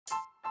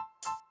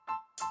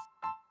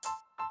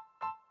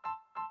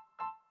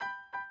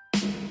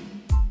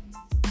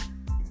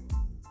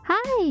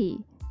Hi,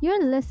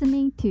 you're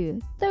listening to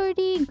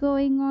 30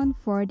 Going on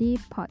 40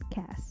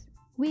 podcast.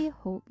 We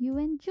hope you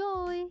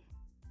enjoy.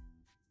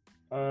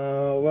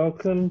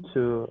 Welcome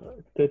to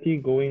 30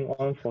 Going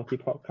on 40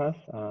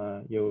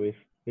 podcast. You're with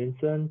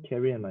Vincent,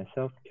 Kerry, and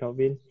myself,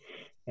 Kelvin.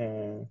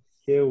 And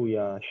here we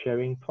are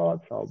sharing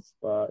thoughts of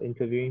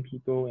interviewing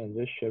people and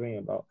just sharing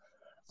about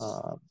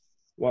uh,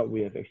 what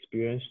we have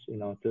experienced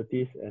in our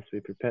 30s as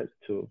we prepare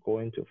to go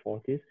into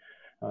 40s.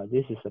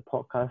 This is a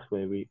podcast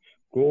where we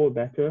grow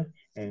better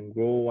and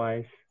grow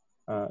wise,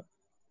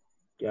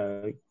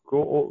 grow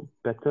old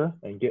better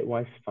and get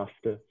wise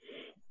faster.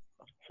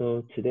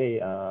 So today,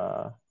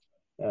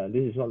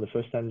 this is not the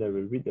first time that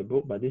we read the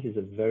book, but this is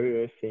a very,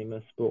 very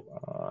famous book.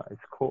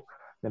 It's called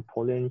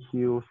Napoleon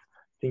Hill's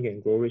Think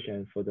and Grow Rich.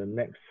 And for the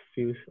next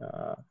few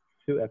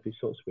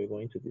episodes, we're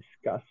going to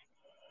discuss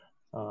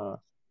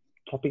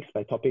topics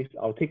by topics,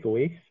 our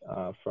takeaways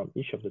from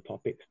each of the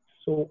topics.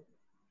 So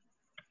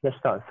let's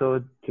start.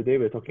 So today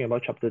we're talking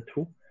about chapter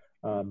 2,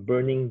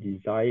 Burning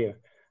Desire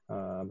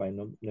by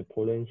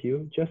Napoleon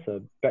Hill. Just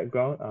a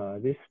background,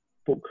 this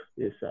book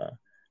is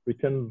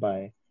written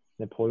by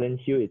Napoleon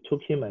Hill. It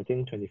took him, I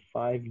think,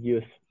 25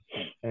 years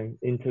and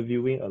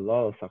interviewing a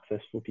lot of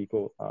successful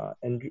people.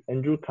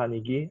 Andrew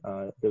Carnegie,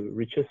 the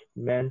richest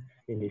man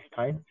in his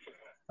time,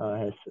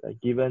 has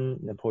given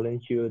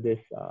Napoleon Hill this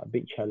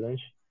big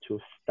challenge to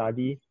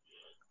study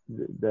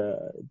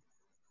the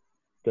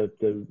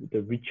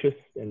richest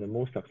and the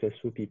most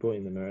successful people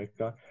in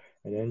America,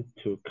 and then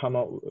to come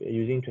out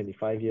using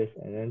 25 years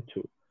and then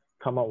to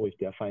come out with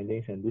their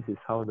findings. And this is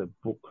how the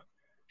book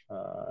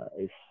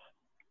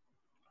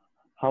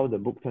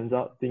turns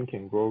out, Think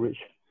and Grow Rich.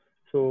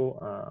 So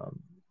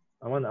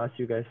I want to ask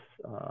you guys,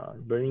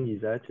 Burning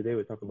Desire. Today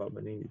we talk about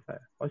Burning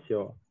Desire.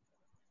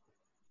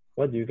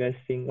 What do you guys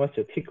think? What's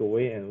your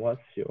takeaway and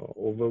what's your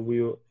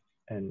overview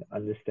and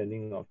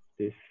understanding of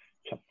this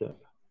chapter,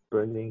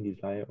 Burning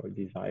Desire or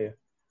Desire?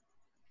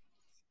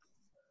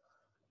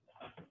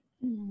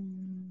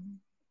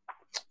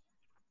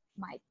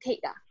 My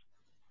take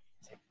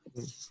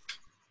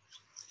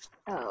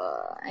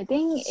I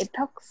think it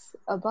talks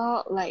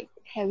about like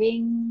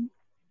having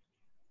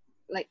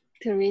like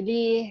to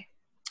really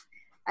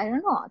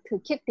to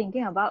keep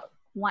thinking about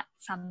what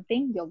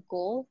something, your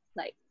goal,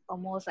 like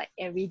almost like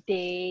every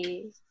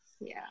day.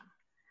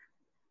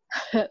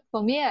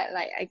 For me,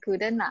 I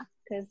couldn't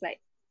because I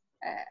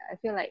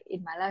feel like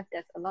in my life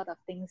there's a lot of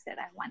things that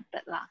I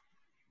wanted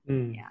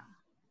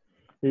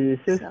It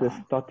says the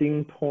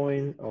starting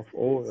point of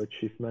all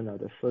achievement are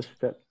the first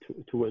step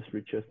towards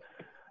riches.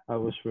 I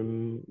was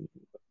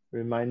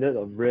reminded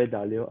of Ray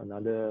Dalio,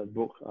 another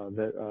book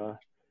that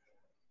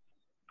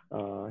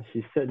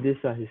he said this.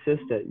 He says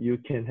that you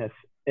can have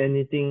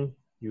anything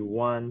you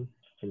want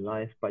in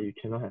life, but you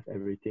cannot have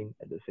everything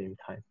at the same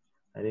time.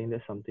 I think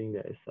that's something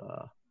that is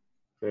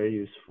very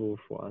useful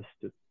for us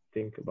to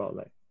think about,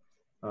 like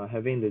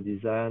having the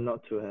desire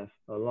not to have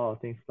a lot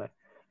of things. Like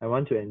I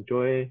want to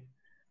enjoy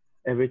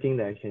everything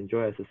that I can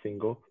enjoy as a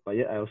single, but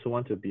yet I also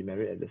want to be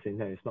married at the same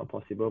time. It's not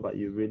possible, but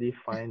you really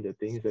find the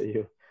things that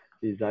you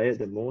desire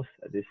the most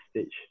at this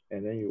stage,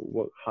 and then you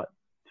work hard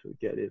to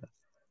get it.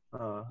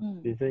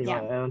 Vincent, you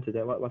want to add on to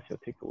that? What's your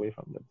takeaway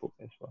from the book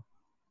as well?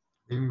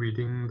 In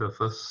reading the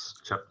first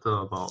chapter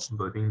about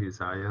Burning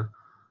Desire,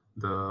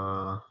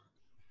 the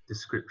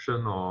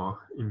description or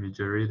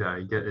imagery that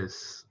I get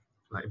is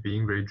like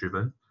being very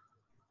driven,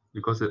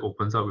 because it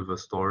opens up with a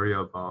story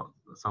about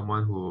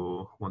someone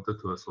who wanted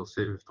to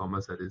associate with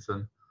Thomas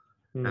Edison.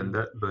 And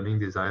that burning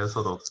desire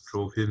sort of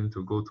drove him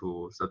to go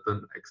to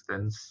certain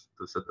extents,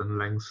 to certain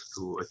lengths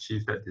to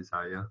achieve that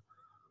desire.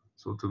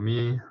 So to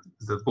me,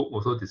 the book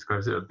also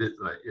describes it a bit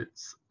like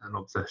it's an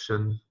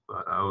obsession,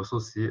 but I also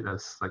see it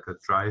as like a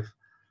drive,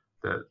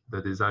 that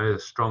the desire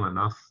is strong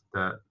enough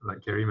that,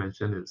 like Kerry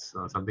mentioned, it's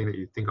something that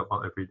you think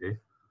about every day,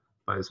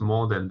 but it's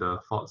more than the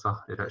thoughts.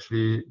 It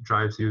actually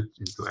drives you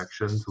into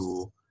action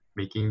to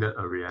making that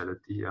a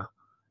reality.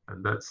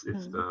 And that's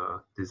if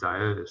the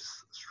desire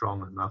is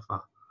strong enough.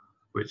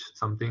 Which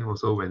something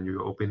also when you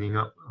were opening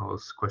up, I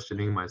was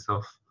questioning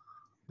myself,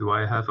 do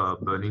I have a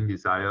burning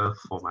desire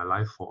for my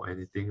life or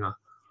anything?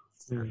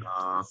 And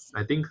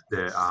I think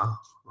there are,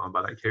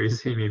 but like Kerry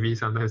said, maybe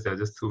sometimes there are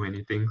just too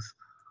many things,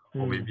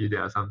 or maybe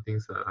there are some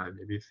things that I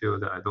maybe feel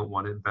that I don't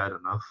want it bad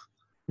enough.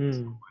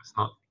 So it's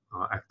not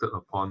acted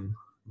upon,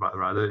 but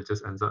rather it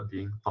just ends up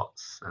being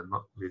thoughts and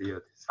not really a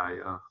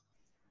desire.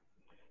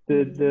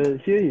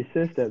 Here he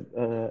says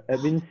that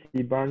Edwin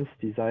C. Barnes'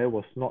 desire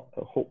was not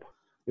a hope.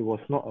 It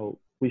was not a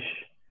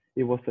wish.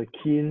 It was a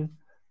keen,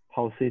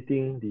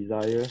 pulsating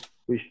desire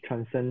which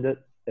transcended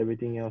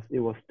everything else. It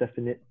was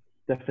definite.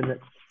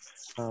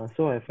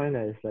 So I find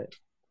that it's like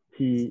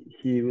he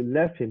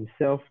left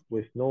himself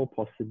with no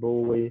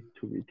possible way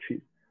to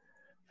retreat.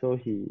 So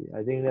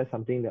I think that's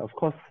something that, of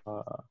course,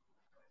 I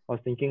was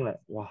thinking like,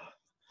 wow.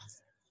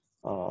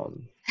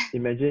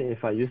 Imagine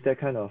if I use that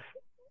kind of.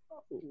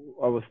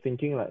 I was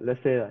thinking like,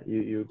 let's say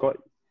you got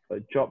a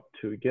job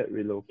to get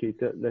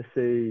relocated. Let's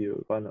say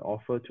you got an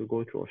offer to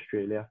go to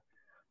Australia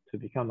to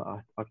become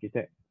an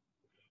architect.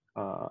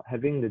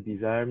 having the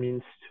desire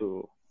means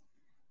to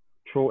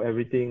throw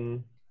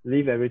everything,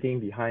 leave everything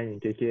behind in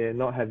KK,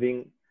 not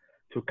having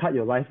to cut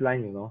your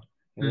lifeline, you know,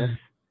 and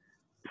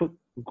just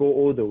go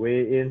all the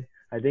way in.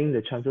 I think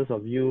the chances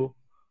of you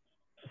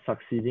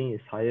succeeding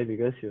is higher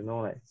because, you know,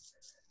 like,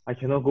 I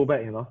cannot go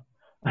back, you know.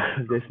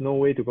 There's no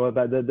way to go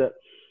back. The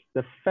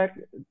fact,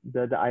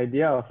 the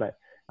idea of like,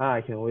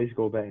 I can always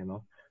go back, you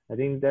know, I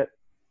think that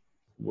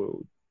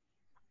will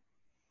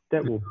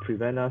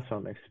prevent us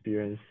from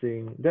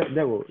experiencing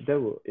that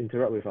will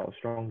interrupt with our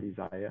strong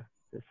desire.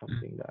 That's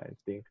something that I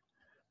think.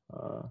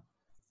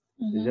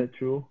 Is that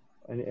true?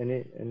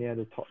 Any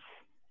other thoughts?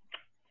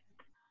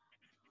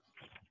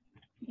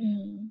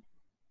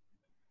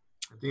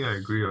 I think I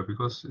agree,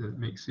 because it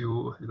makes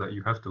you like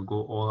you have to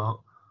go all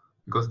out,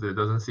 because there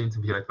doesn't seem to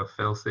be like a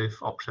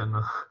fail-safe option.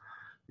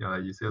 Yeah,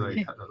 like you say, like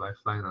you cut the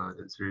lifeline.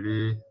 It's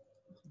really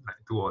like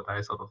do or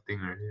die sort of thing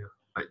already.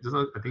 Like just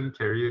now, I think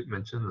Carrie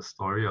mentioned a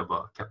story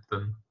about a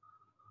captain.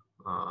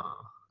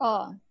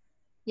 Oh,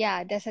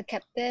 yeah, there's a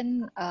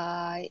captain.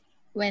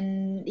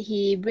 When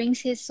he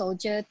brings his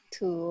soldier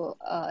to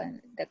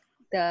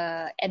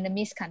the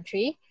enemy's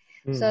country,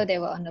 so they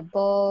were on the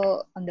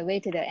boat on the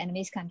way to the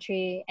enemy's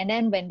country, and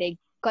then when they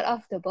got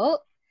off the boat,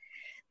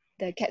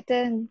 the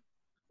captain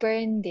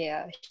burned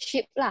their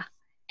ship lah,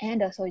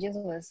 and the soldiers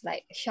was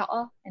like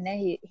shocked, and then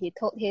he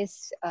told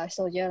his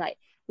soldier like,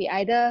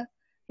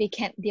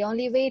 the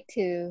only way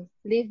to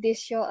leave this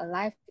show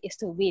alive is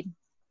to win.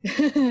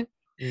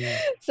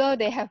 So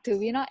they have to,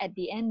 you know, at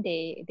the end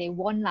they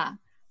won lah.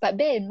 But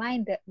bear in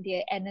mind that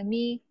the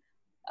enemy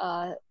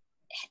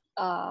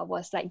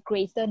was like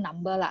greater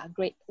number lah,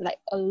 like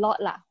a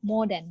lot lah,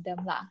 more than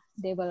them lah.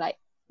 They were like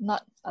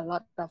not a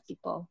lot of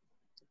people.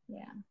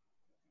 Yeah.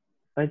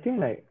 I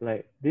think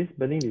like this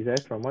burning desire,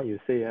 from what you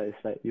say,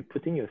 it's like you're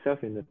putting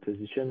yourself in a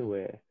position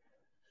where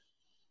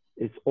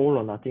it's all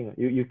or nothing.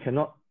 You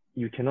cannot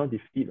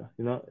defeat.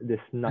 You know, there's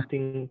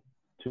nothing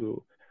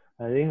to.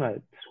 I think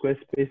like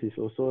Squarespace is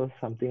also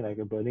something like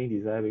a burning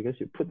desire, because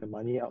you put the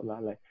money out lah.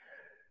 Like,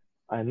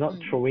 I'm not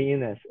throwing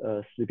in as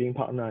a sleeping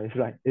partner. It's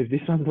like, if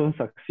this one don't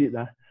succeed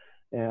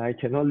and I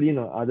cannot lean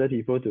on other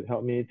people to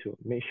help me to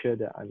make sure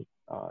that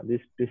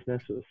this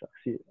business will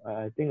succeed.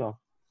 I think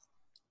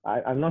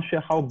I'm not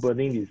sure how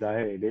burning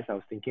desire it is. I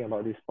was thinking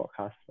about this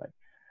podcast. Like,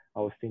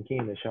 I was thinking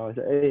in the shower. I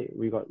said, hey,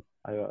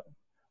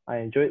 I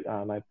enjoyed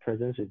my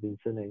presence with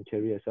Vincent and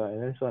Kerry as well.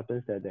 And then so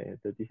happens that there's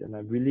this, and I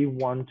really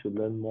want to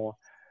learn more.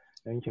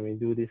 And can we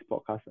do this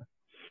podcast?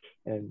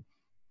 And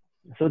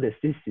so there's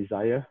this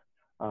desire.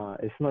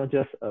 It's not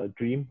just a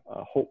dream,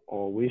 a hope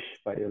or wish,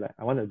 but you're like,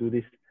 I want to do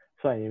this.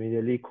 So I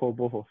immediately call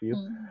both of you.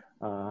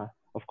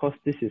 Of course,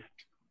 this is,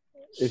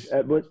 if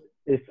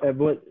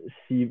Edward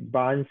C.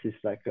 Barnes is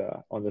like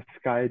on the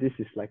sky, this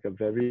is like a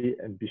very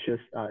ambitious,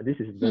 this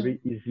is very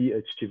easy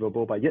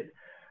achievable, but yet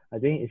I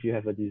think if you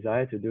have a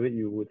desire to do it,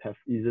 you would have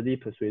easily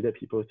persuaded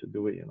people to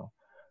do it, you know.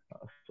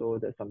 So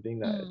that's something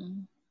that I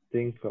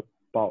think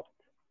about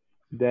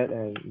that.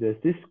 And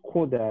there's this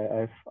quote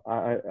that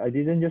I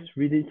didn't just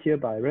read it here,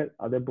 but I read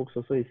other books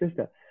also. It says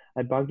that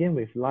I bargained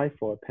with life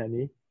for a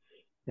penny,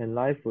 and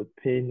life would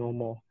pay no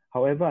more.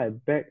 However, I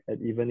begged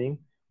at evening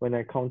when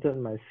I counted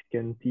my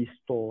scanty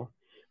store,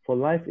 for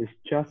life is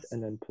just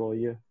an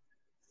employer.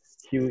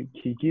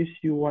 He gives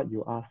you what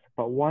you ask,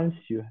 but once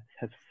you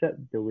have set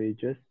the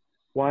wages,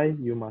 why,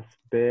 you must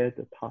bear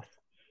the task.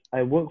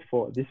 I work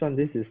for this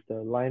is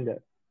the line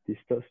that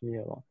disturbs me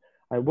a lot.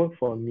 I work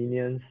for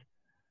minions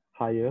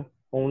hire,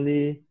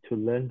 only to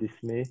learn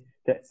dismay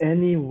that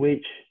any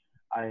wage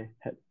I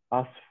had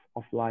asked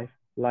of life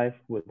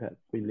would have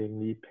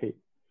willingly paid.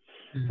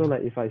 So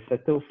like, if I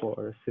settle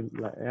for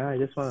I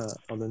just want an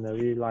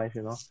ordinary life,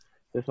 you know,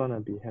 just want to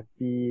be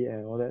happy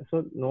and all that.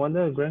 So no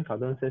wonder Grant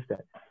Cardone says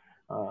that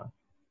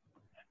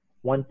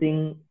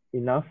wanting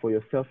enough for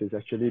yourself is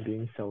actually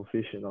being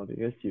selfish, you know,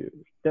 because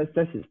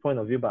that's his point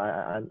of view. But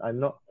I'm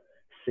not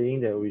saying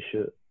that we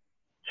should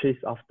chase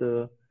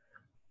after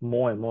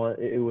more and more.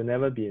 It will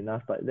never be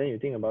enough. But then you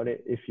think about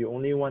it, if you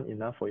only want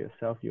enough for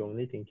yourself, you're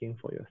only thinking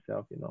for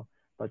yourself, you know.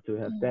 But to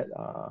have that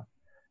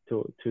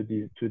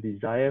to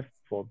desire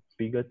for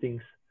bigger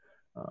things,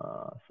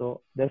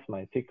 so that's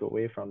my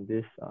takeaway from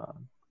this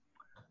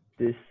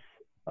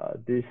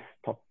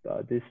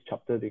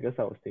chapter, because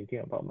I was thinking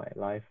about my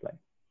life. Like,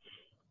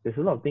 there's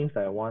a lot of things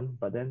that I want,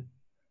 but then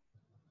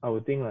I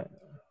would think like,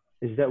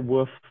 is that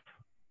worth?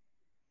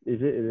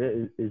 Is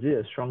it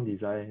a strong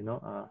desire? You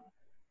know,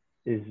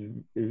 is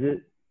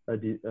it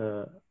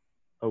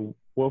a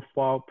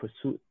worthwhile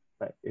pursuit?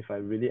 Like, if I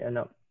really end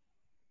up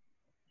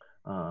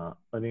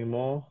earning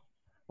more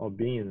or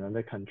being in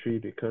another country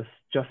because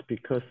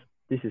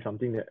this is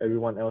something that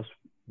everyone else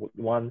would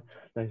want.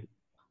 Like,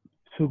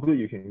 so good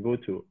you can go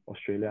to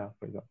Australia,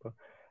 for example.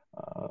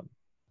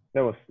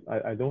 That was,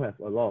 I don't have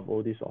a lot of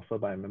all this offer,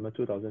 but I remember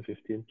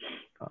 2015,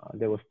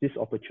 there was this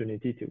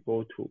opportunity to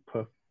go to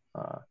Perth.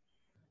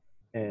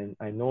 And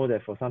I know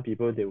that for some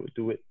people, they would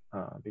do it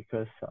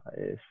because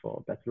it's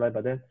for better life.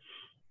 But then,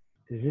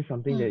 is this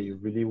something that you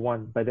really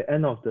want? By the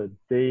end of the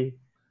day,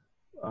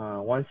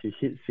 once you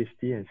hit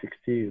 50 and 60,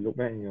 you look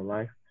back in your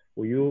life,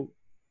 will you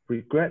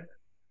regret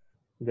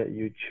that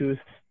you choose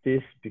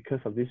this because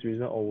of this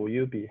reason, or will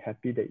you be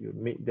happy that you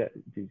made that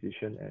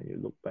decision and you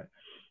look back?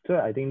 So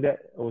I think that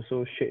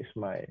also shapes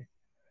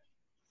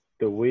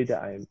the way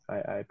that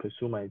I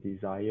pursue my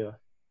desire,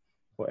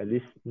 or at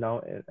least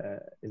now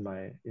in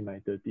my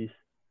 30s,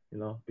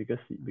 because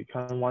we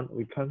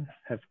can't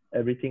have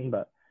everything,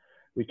 but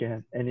we can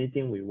have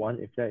anything we want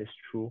if that is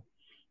true.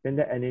 Then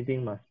that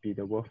anything must be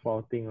the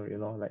worthwhile thing, or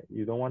like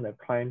you don't want to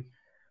climb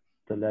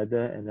the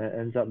ladder and then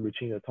ends up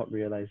reaching the top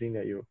realizing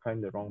that you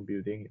climbed the wrong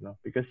building,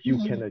 because you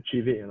can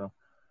achieve it.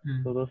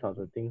 So those are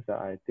the things that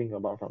I think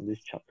about from this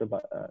chapter.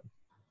 But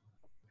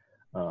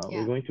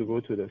we're going to go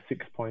to the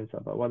 6 points.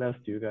 But what else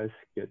do you guys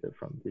get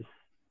from this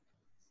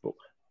book,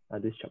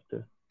 this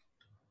chapter,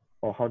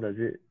 or how does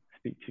it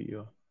speak to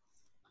you?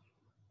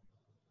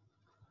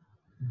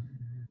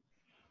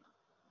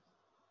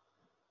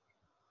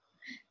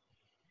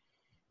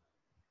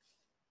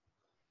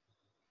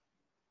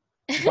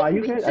 But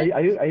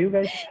are you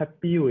guys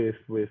happy with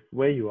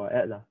where you are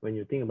at when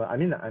you think about? I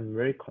mean, I'm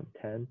very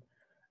content.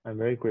 I'm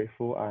very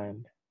grateful. I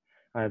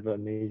have an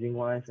amazing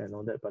wife and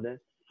all that. But then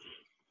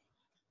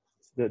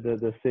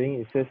the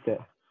saying, it says that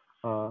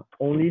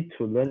only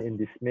to learn in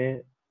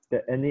dismay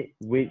that any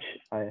wage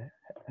I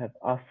have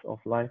asked of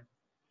life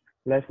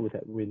would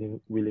have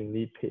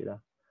willingly paid.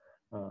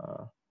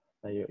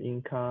 Like your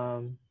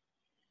income,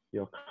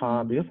 your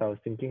car. Because I was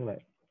thinking,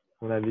 like,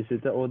 when I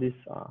visited all these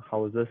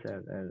houses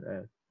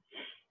and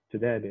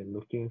today I've been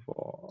looking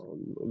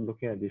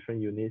at different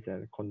units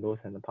and condos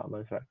and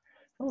apartments, right?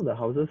 Some of the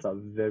houses are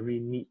very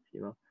neat,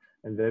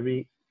 and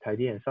very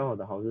tidy, and some of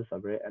the houses are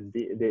very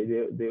empty.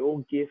 They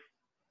all give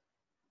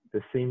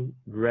the same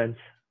rent.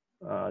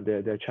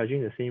 They're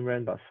charging the same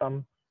rent, but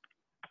some,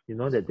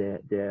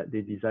 that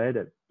they desire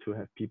that to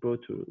have people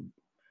to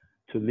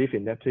live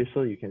in that place.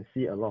 So you can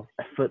see a lot of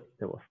effort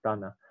that was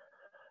done.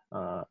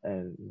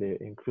 And they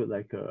include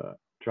like a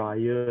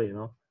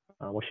dryer,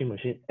 washing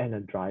machine and a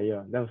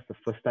dryer. That was the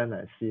first time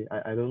I see.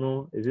 I don't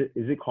know, is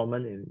it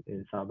common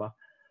in Sabah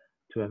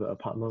to have an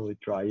apartment with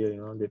dryer?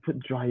 They put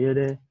dryer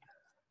there,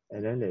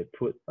 and then they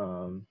put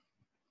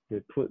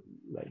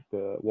like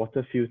the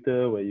water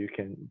filter where you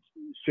can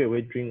straight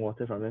away drink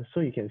water from them. So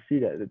you can see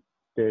that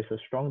there's a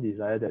strong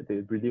desire that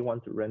they really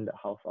want to rent the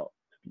house out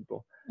to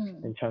people,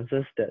 and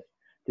chances that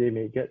they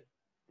may get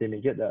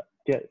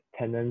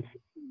tenants.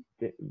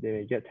 They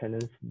may get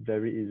tenants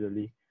very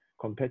easily,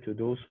 compared to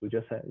those who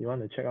just said, you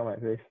want to check out my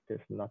place, there's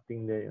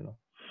nothing there.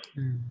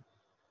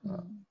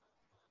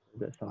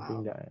 That's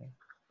something that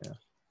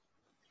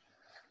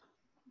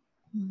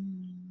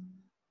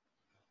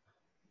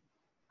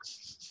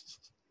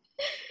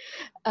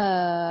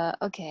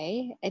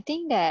Okay, I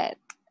think that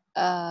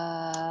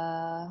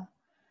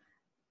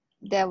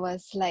there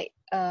was like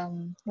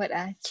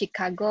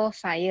Chicago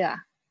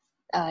fire.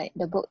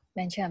 The book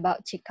mentioned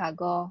about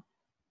Chicago.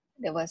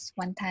 There was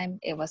one time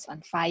it was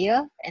on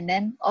fire, and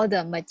then all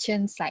the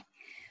merchants like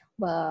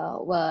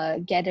were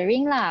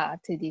gathering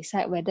to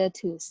decide whether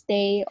to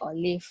stay or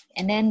leave.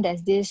 And then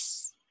there's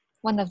this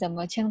one of the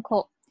merchant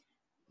called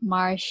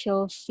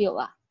Marshall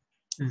Field.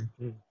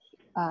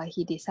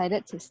 He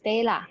decided to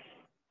stay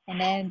and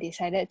then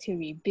decided to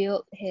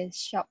rebuild his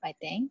shop, I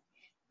think.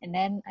 And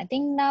then I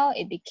think now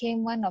it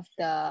became one of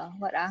the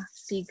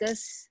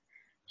biggest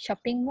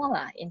shopping mall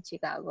in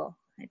Chicago,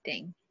 I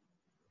think.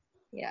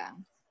 Yeah.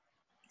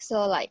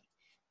 So like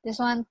this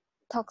one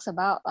talks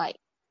about like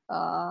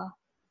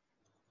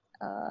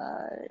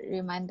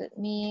reminded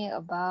me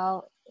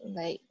about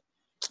like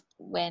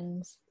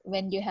when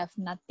you have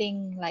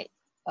nothing, like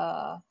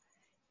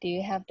do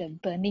you have the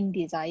burning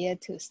desire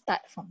to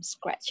start from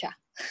scratch?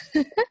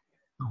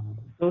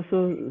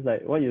 So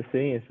like what you're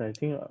saying is, I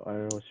think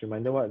I was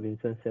reminded what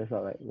Vincent says,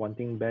 like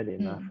wanting bad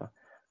enough.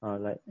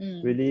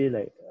 Really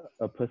like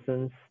a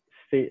person's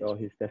fate or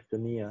his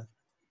destiny.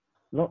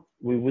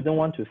 We wouldn't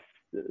want to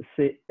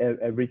say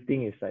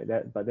everything is like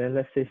that, but then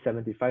let's say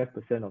 75%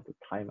 of the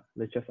time,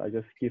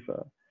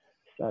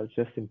 I'll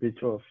just simply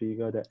throw a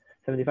figure that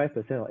 75%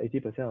 or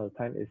 80% of the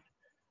time is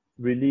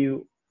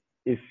really,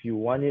 if you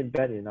want it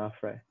bad enough,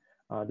 right?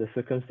 The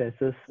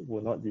circumstances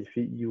will not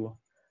defeat you.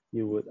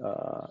 You would,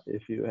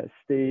 if you had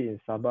stayed in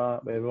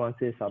Sabah, where everyone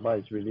says Sabah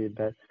is really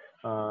bad,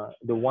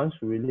 the ones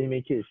who really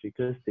make it is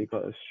because they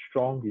got a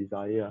strong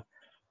desire.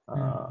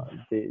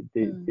 They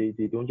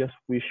don't just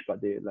wish,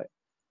 but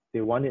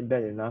they want it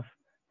bad enough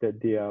that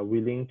they are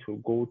willing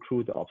to go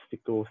through the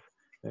obstacles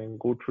and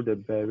go through the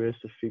barriers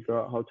to figure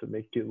out how to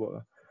make it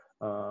work.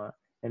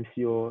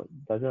 MCO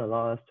doesn't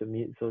allow us to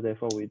meet, so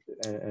therefore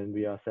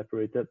we are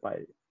separated by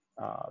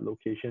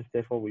locations.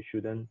 Therefore we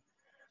shouldn't.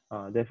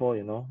 Therefore,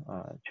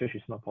 church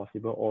is not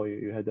possible. Or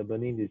you have the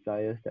burning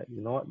desires that,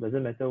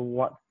 doesn't matter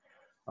what.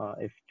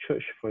 If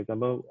church, for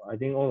example, I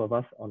think all of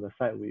us on the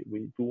side, we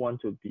do want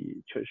to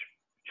be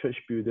church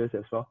builders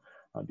as well.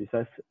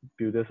 Besides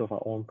builders of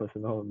our own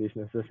personal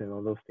businesses and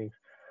all those things.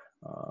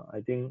 I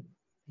think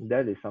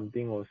that is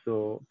something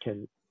also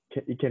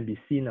it can be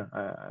seen.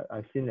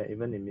 I've seen that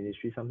even in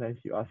ministry, sometimes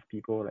you ask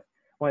people like,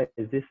 Why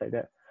is this like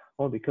that?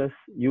 Or because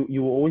you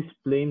will always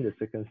blame the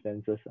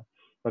circumstances.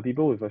 But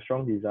people with a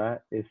strong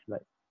desire is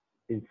like,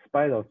 in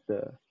spite of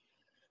the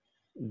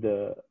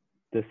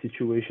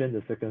situation,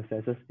 the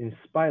circumstances, in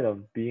spite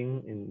of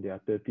being in their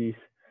 30s,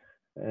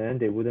 and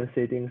they wouldn't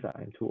say things like,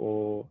 I'm too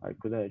old, I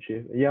couldn't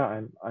achieve.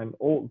 Yeah, I'm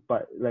old,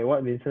 but like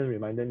what Vincent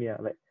reminded me,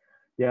 like,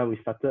 yeah, we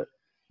started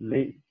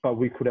late, but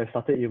we could have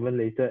started even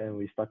later, and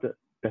we started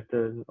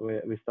better.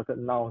 We started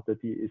now 30.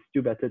 It's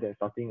still better than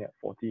starting at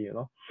 40, you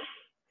know.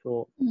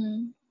 So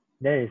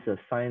that is a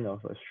sign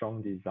of a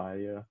strong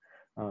desire.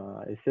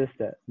 It says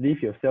that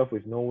leave yourself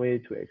with no way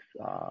to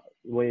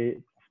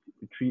way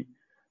to treat.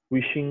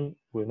 Wishing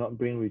will not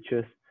bring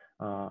riches.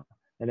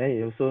 And then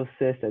it also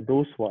says that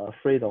those who are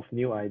afraid of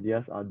new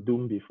ideas are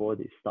doomed before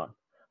they start.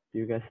 Do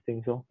you guys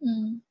think so?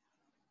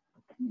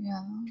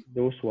 Yeah.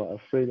 Those who are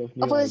afraid of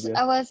new I ideas.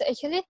 was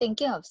actually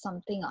thinking of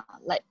something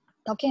like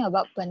talking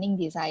about burning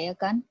desire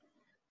kan.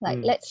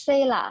 Like let's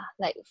say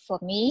like for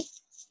me,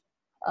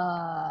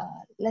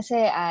 let's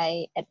say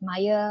I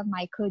admire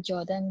Michael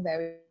Jordan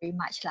very, very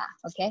much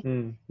okay?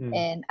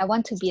 And I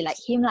want to be like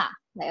him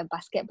like a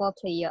basketball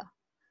player.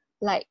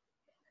 Like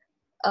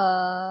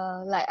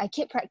I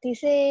keep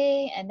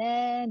practicing and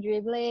then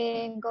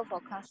dribbling, go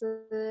for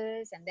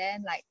classes, and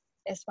then like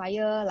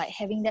aspire, like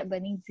having that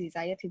burning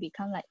desire to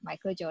become like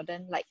Michael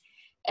Jordan. Like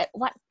at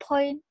what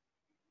point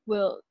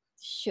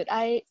should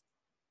I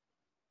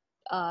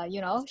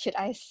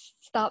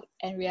stop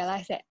and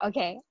realize that,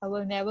 okay, I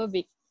will never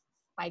be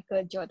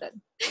Michael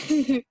Jordan.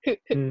 You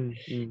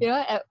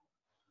know,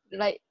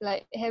 like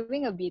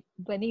having a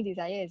burning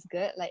desire is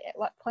good. Like at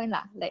what point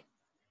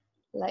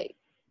like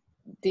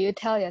do you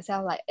tell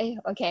yourself like, hey,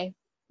 okay,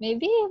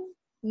 maybe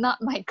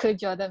not Michael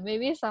Jordan,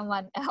 maybe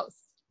someone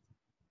else?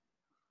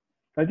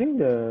 I think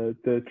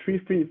the 3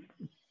 feet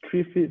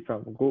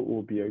from goal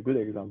will be a good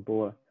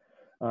example.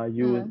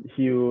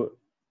 The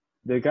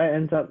guy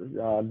ends up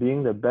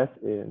being the best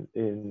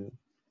in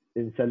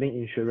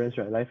selling insurance,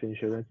 right? Life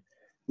insurance,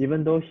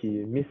 even though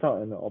he missed out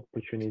on an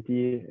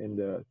opportunity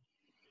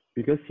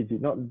because he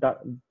did not dive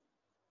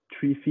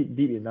 3 feet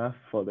deep enough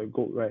for the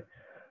goal, right?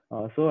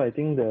 So I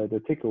think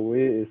the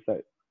takeaway is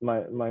like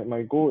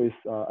my goal is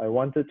I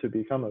wanted to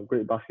become a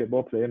great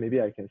basketball player. Maybe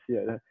I can see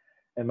it.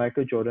 And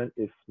Michael Jordan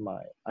is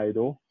my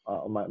idol,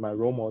 my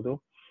role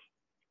model.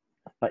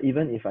 But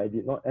even if I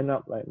did not end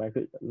up like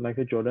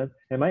Michael Jordan,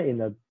 am I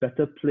in a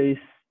better place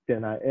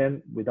than I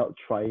am without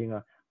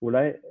trying? Will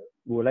I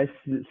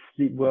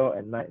sleep well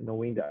at night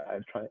knowing that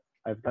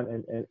I've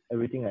done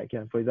everything I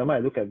can? For example, I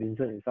look at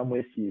Vincent. In some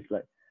ways, he is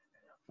like,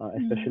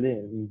 especially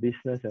in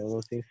business and all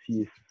those things,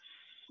 he is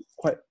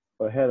quite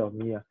ahead of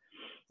me.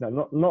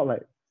 Now, not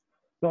like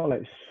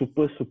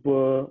super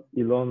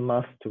Elon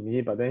Musk to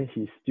me, but then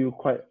he's still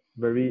quite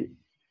very,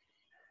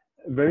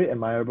 very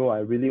admirable. I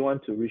really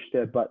want to reach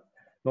there, but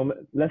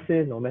let's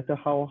say no matter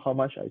how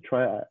much I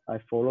try, I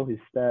follow his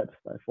steps,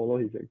 I follow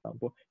his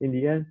example. In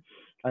the end,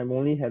 I'm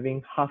only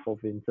having half of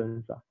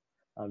Vincent's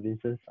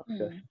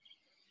success.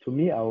 To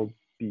me, I will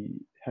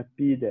be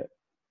happy that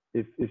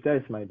if that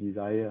is my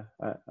desire,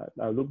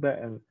 I'll look back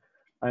and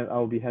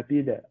I'll be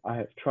happy that I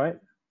have tried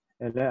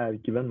and then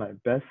I've given my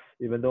best,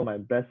 even though my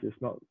best is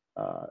not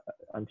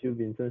until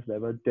Vincent's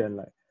level. Then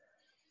like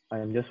I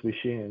am just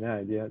wishing and then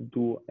I didn't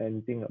do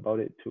anything about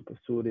it to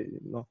pursue it,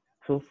 you know.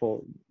 So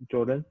for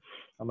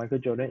Michael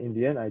Jordan, in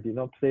the end, I did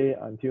not play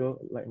until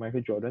like Michael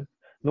Jordan.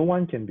 No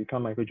one can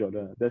become Michael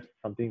Jordan. That's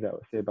something that I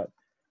would say. But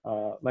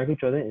Michael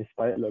Jordan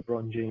inspired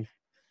LeBron James.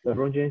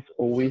 LeBron James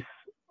always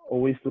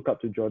look up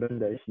to Jordan.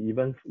 That he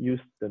even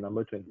used the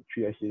number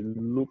 23 as he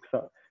looks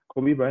up.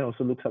 Kobe Bryant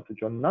also looks up to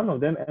Jordan. None of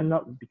them end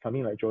up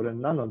becoming like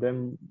Jordan. None of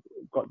them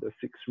got the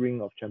 6th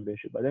ring of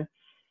championship. But then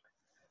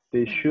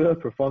they sure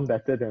perform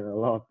better than a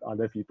lot of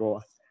other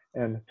people.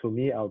 And to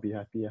me, I'll be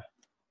happy.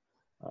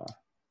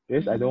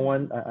 Because I don't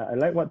want, I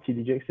like what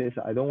TDJ says,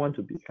 I don't want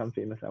to become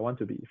famous, I want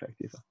to be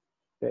effective.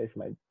 That is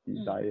my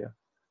desire.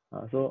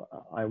 So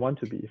I want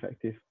to be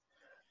effective.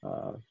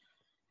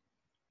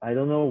 I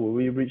don't know, will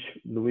we reach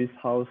Louis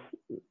House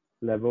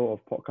level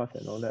of podcast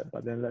and all that,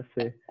 but then let's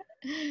say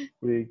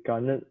we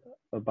garnered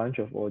a bunch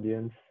of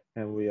audience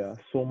and we are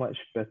so much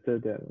better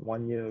than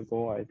 1 year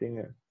ago. I think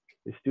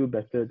it's still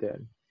better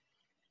than,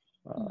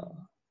 so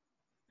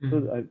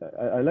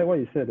I like what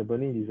you said, the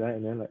burning desire,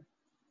 and then like,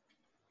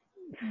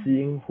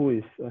 seeing who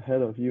is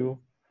ahead of you.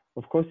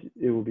 Of course,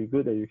 it will be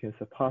good that you can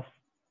surpass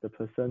the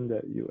person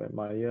that you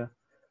admire,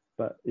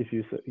 but if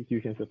you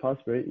can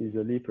surpass very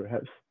easily,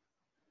 perhaps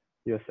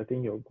you're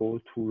setting your goal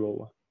too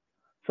low.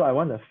 So I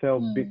want to fail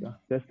big.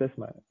 That's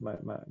my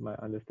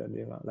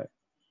understanding. Like,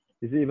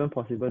 is it even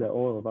possible that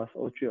all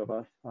 3 of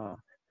us,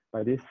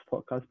 by this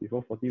podcast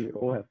before 40, we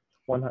all have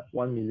 1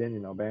 million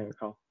in our bank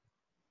account?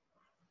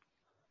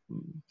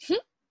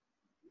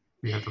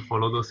 We have to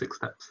follow those 6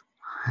 steps.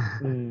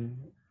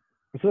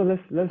 So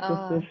let's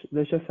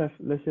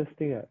just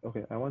think that,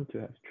 okay, I want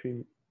to have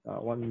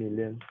 1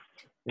 million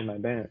in my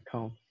bank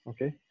account,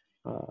 okay,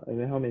 and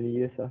then how many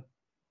years?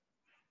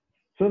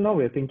 So now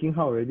we're thinking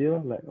how already,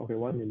 like, okay,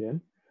 1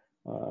 million,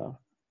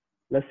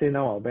 let's say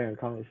now our bank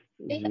account is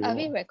Are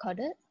we zero.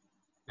 recorded?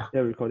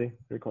 Yeah, recording.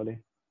 We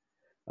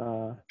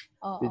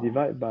Oh,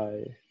 divide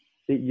by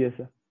 8 years.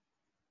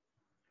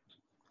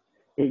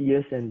 8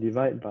 years and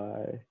divide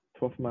by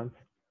 12 months.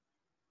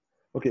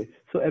 Okay,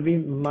 so every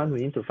month we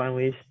need to find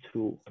ways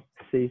to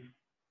save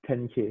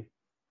 10K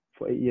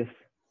for 8 years.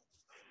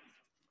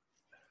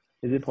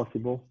 Is it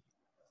possible?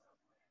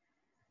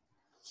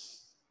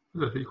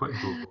 It's actually quite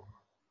doable.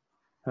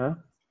 Huh?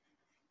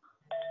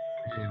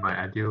 In my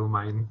ideal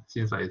mind,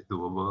 seems like it's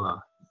doable lah.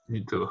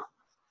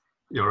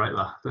 You're right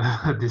lah.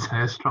 The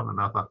desire is strong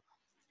enough lah.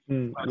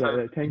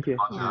 Like 10K.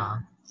 yeah.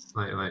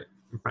 Like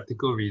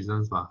practical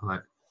reasons lah.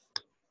 Like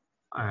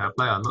I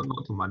apply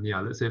not to money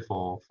let's say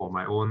for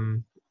my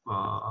own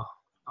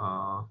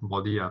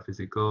body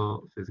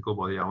physical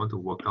body. I want to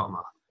work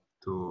out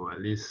to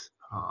at least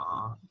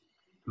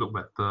look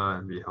better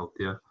and be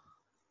healthier.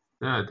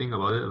 Then I think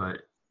about it like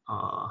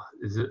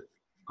is it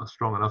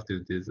strong enough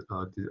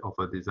of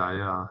a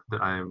desire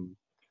that I'm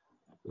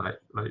like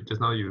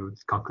just now you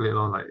calculate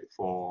like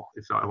for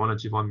if I want to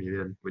achieve 1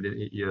 million within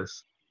 8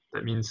 years,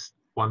 that means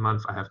 1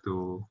 month I have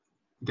to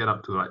get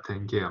up to like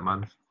 10K a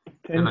month.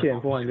 10K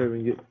and 400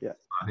 ringgit. Yeah.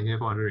 10K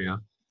 400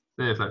 ringgit.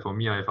 Then if like for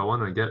me if I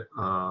want to get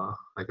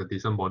like a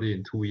decent body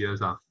in 2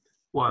 years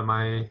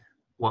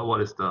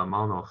what is the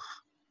amount of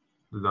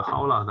the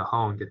how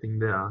I'm getting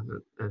there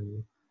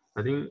and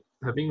I think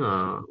having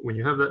when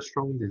you have that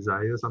strong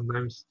desire,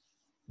 sometimes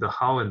the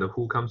how and the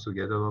who comes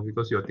together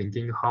because you're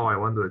thinking how I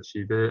want to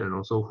achieve it and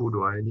also who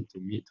do I need to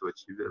meet to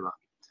achieve it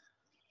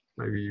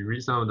Like we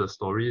read some of the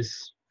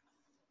stories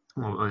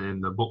in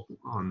the book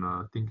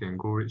on Think and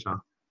Grow Rich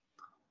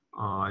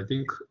I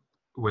think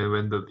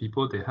when the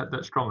people they had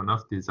that strong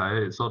enough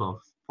desire, it sort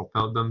of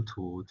propelled them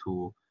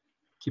to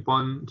keep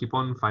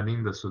on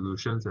finding the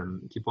solutions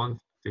and keep on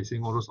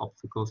facing all those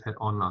obstacles head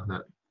on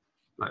that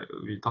like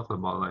we talked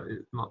about like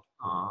it's not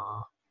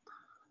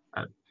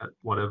at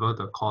whatever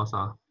the cost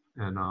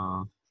and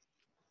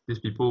these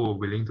people were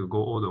willing to go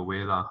all the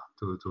way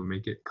to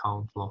make it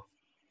count So,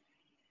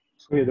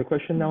 Okay, the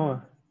question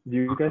now, do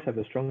you guys have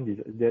a strong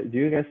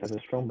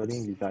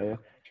burning desire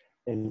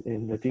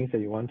in the things that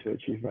you want to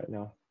achieve right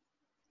now?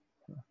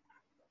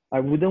 I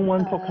wouldn't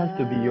want podcast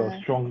to be your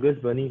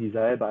strongest burning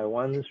desire, but I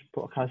want this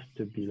podcast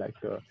to be like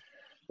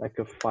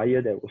a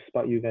fire that will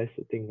spark you guys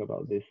to think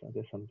about this.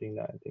 That's something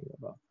that I think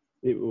about.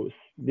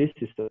 This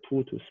is the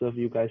tool to serve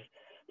you guys,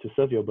 to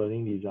serve your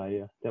burning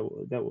desire.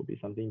 That would be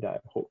something that I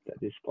hope that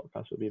this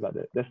podcast will be. But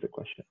that's the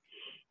question.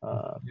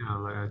 Yeah,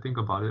 like I think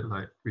about it.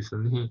 Like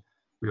recently,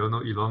 we all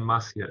know Elon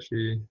Musk. He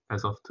actually,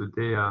 as of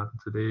today,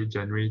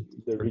 January,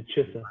 the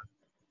richest.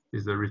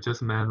 He's the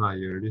richest man.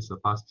 He already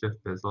surpassed Jeff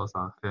Bezos.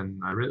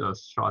 And I read a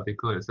short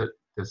article. It said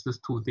there's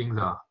just two things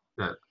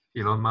that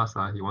Elon Musk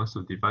he wants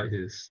to divide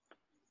his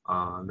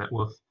net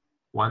worth.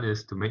 One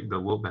is to make the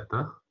world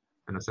better,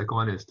 and the second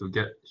one is to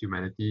get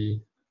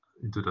humanity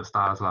into the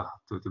stars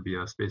to be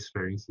a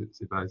spacefaring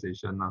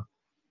civilization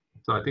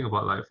So I think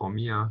about like for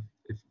me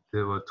if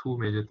there were two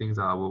major things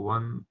I would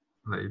want,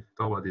 like if you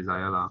talk about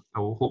desire I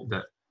would hope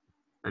that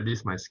at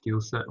least my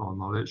skill set or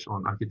knowledge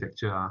on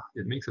architecture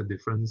it makes a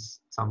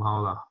difference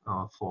somehow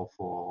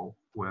for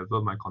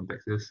wherever my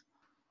context is.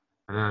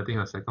 And then I think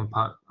a second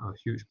part, a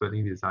huge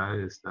burning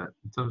desire is that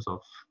in terms of,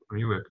 I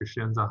mean, we're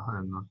Christians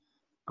and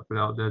I put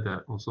out there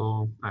that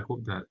also I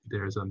hope that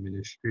there is a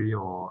ministry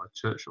or a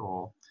church,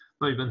 or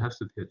not even has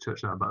to be a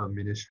church, but a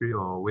ministry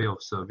or a way of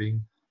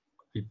serving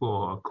people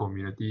or a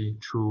community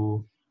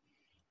through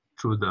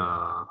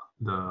the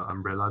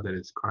umbrella that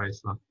is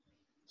Christ.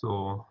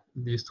 So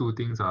these two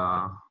things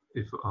are,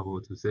 if I were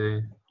to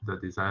say, the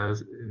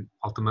desires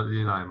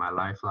ultimately in my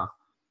life.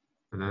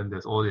 And then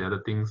there's all the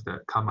other things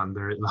that come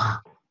under it.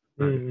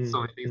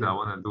 So many things I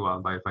want to do,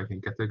 but if I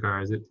can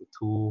categorize it to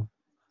two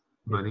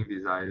burning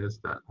desires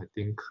that I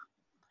think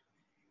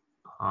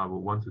I would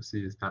want to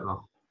see is that.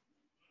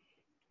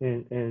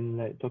 And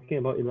like talking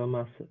about Elon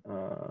Musk,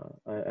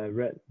 I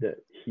read that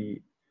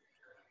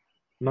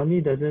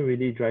money doesn't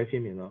really drive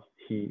him,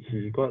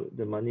 He got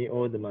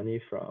all the money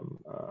from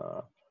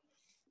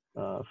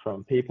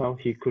PayPal.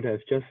 He could have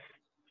just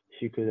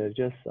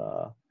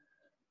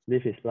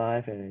live his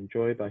life and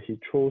enjoy, but he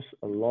throws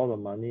a lot of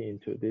money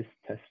into this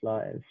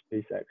Tesla and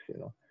SpaceX,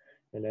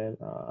 and then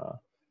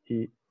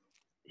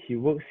he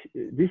works.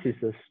 This is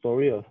a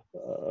story of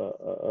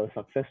a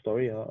success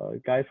story. A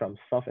guy from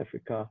South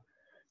Africa.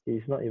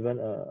 He's not even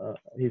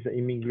he's an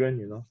immigrant,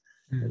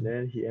 and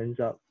then he ends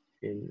up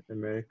in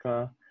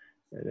America,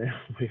 and then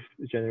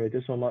we've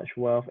generated so much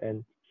wealth.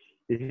 And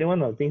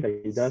one of the things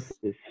that he does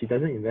is he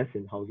doesn't invest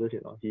in houses.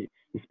 He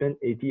spent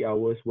 80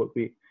 hours work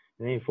week,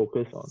 and then he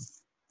focus on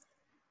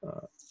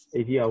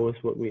 80 hours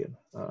work week.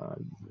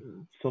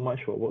 So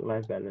much for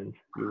work-life balance.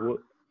 You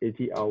work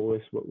 80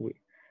 hours work week,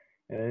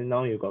 and then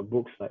now you got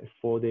books like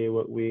 4-day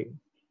work week,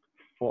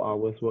 4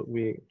 hours work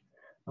week,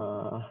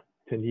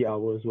 20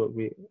 hours work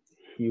week.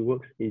 He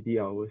works 80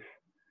 hours.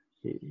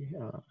 He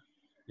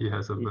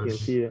has a you can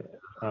see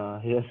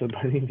he has a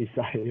burning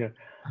desire.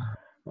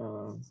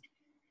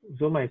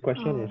 So my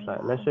question is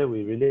like, let's say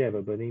we really have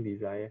a burning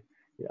desire.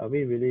 are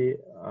we really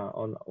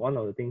on one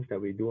of the things that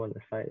we do on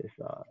the side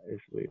is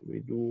we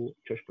do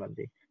church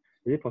planting.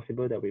 Is it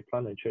possible that we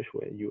plant a church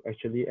where you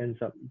actually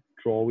ends up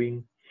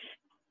drawing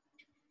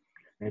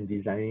and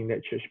designing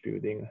that church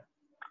building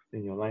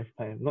in your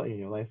lifetime? Not in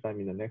your lifetime,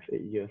 in the next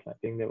 8 years. I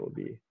think that would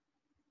be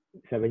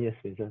 7 years,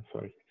 Vincent.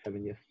 Sorry,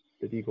 7 years.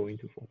 30 going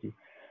to 40.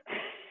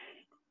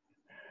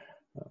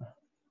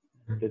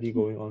 30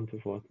 going on to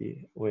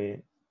 40.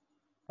 Where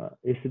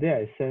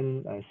yesterday I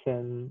sent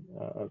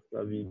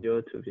a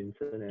video to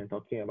Vincent and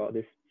talking about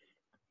this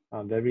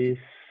very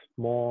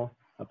small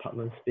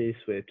apartment space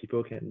where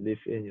people can live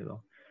in, you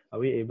know. Are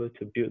we able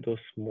to build those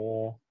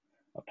small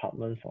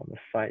apartments on the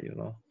side, you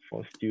know,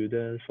 for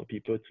students, for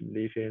people to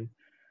live in,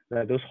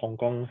 like those Hong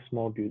Kong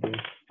small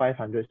buildings,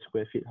 500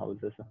 square feet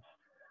houses,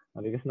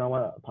 because now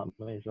one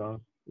apartment is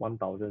around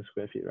 1,000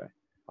 square feet, right?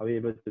 Are we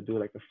able to do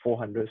like a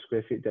 400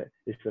 square feet that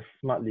is a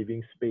smart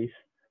living space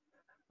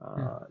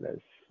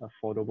that's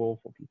affordable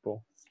for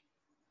people,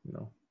 you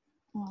know?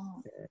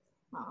 Oh, Yeah.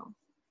 wow.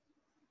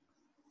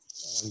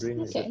 I'm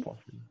wondering, Okay.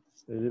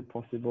 Is it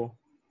possible?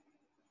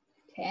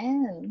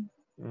 Can.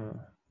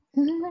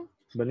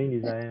 Burning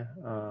desire.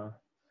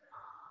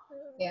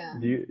 Yeah.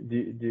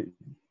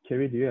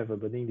 Kerry, do you have a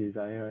burning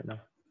desire right now?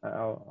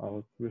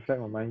 I'll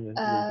reflect on mine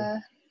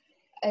later.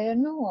 I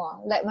don't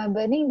know. Like my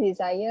burning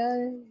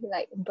desire,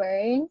 like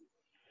burn,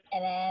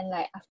 and then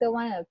like after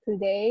 1 or 2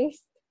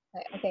 days,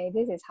 like okay,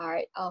 this is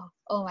hard.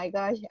 Oh my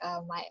gosh.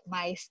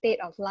 My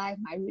state of life,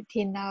 my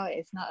routine now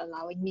is not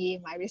allowing me.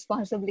 My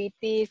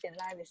responsibilities in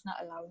life is not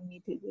allowing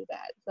me to do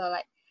that. So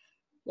like,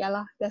 yeah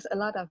lah, there's a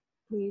lot of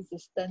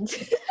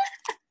resistance.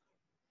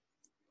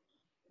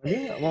 I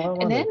think one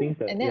and of then the things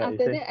that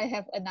after that I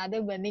have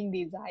another burning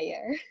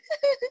desire.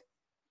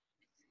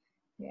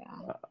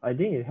 Yeah. I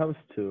think it helps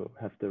to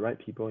have the right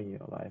people in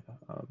your life.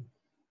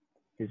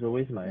 It's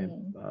always my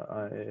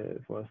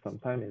for some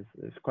time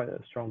it's quite a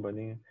strong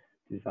burning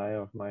desire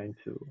of mine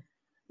to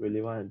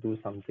really want to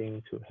do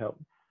something to help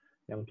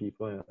young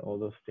people and all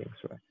those things,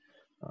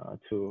 right?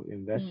 To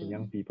invest in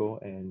young people,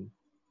 and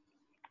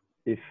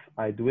if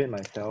I do it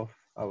myself,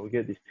 I will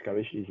get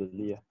discouraged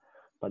easily.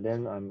 But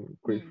then I'm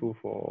grateful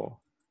for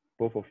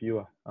both of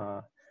you.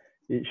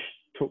 Each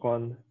took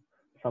on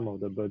some of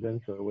the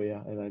burdens away,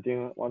 and I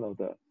think one of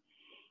the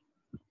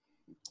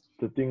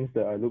things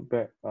that I look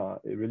back,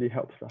 it really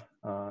helps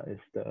is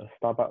the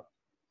Starbucks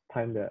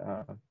time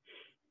that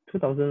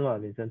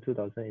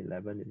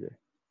 2011 is it?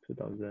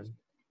 2000.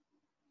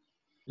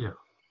 Yeah,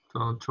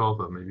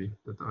 2012 maybe.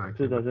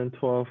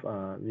 2012,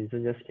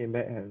 Vincent just came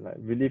back and like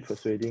really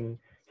persuading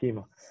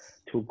him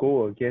to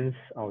go against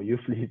our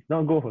youth leader,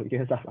 not go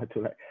against us, but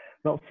to like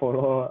not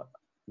follow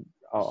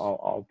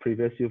our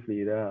previous youth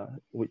leader,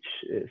 which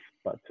is,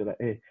 but to like,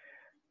 hey,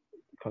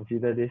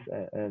 consider this,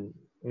 and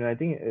you know, I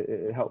think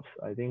it helps.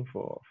 I think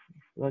for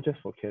not just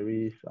for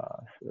Kerry's,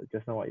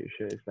 just now what you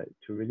share is like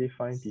to really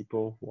find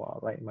people who are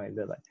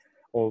like-minded, like,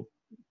 or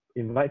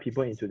invite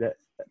people into that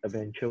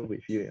adventure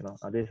with you. You know,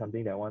 are there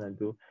something that I want to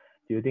do?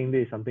 Do you think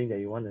there is something that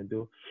you want to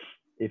do?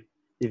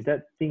 If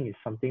that thing is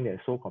something that is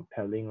so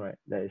compelling, right,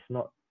 that is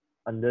not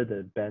under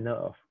the banner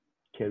of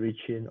Kerry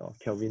Chin or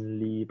Kelvin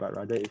Lee, but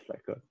rather it's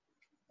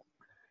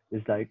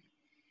like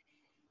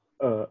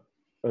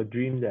a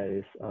dream that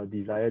is a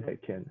desire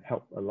that can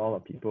help a lot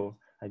of people.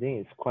 I think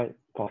it's quite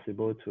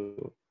possible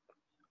to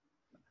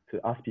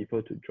ask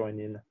people to join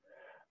in.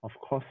 Of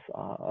course,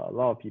 a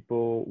lot of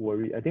people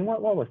worry. I think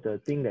what was the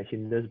thing that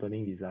hinders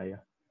burning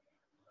desire?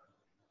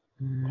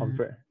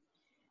 Comfort.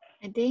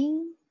 I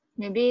think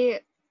maybe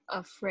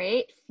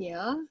fear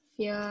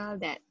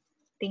that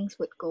things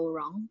would go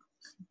wrong.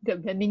 The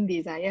burning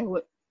desire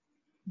would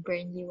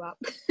burn you up.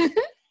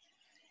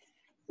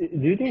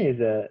 Do you think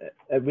it's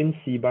Edwin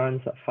C.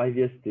 Barnes 5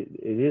 years? Is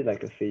it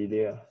like a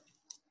failure?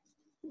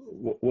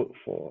 Work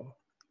for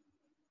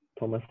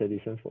Thomas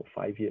Edison for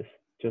 5 years,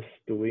 just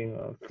doing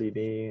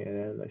cleaning and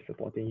then like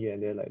supporting here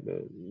and there, like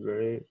the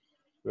very,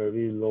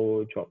 very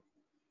low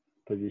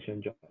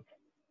position jobs.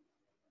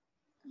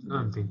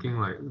 I'm thinking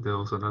like there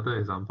was another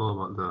example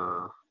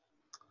about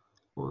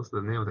what was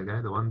the name of the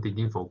guy? The one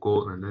digging for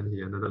gold and then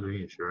he ended up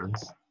doing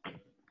insurance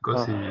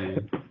because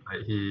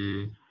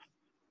he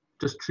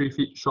just 3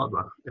 feet short,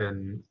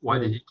 and why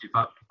did he give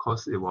up?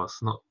 Because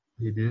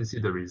he didn't see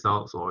the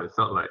results, or it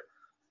felt like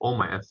all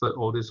my effort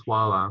all this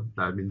while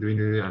that I've been doing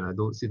it and I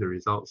don't see the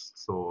results.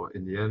 So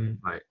in the end,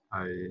 like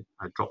I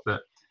dropped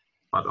that.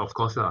 But of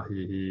course,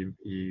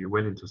 he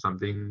went into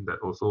something that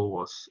also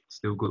was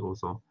still good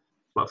also.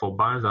 But for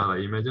Barnes,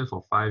 like imagine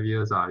for 5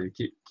 years, you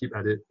keep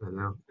at it,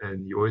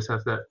 and you always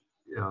have that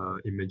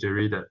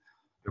imagery that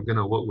I'm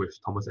gonna work with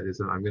Thomas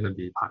Edison, I'm gonna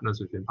be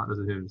partners with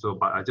him. So,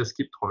 but I just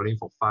keep toiling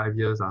for 5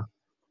 years,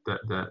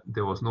 that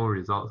there was no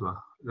results.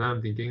 Then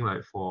I'm thinking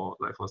like for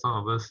some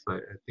of us,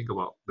 like I think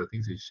about the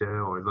things we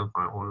share or even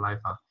for our own life.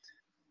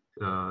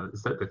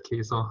 Is that the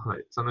case?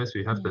 Like sometimes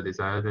we have the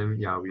desire, then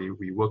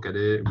we work at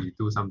it, we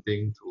do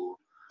something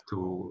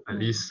to at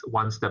least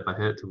one step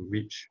ahead to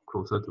reach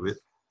closer to it.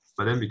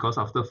 But then because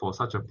after for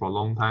such a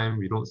prolonged time,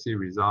 we don't see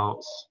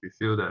results, we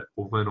feel that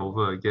over and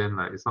over again,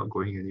 like it's not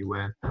going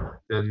anywhere,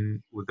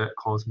 then would that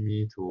cause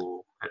me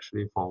to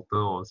actually falter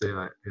or say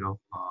like,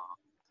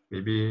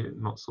 maybe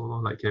not so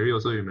long? Like Kerry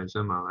also you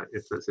mentioned, like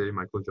if let's say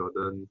Michael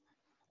Jordan,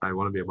 I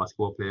want to be a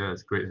basketball player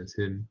as great as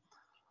him.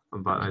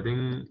 But I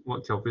think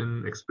what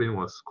Kelvin explained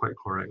was quite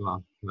correct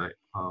lah. Like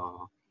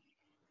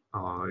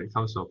it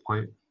comes to a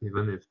point,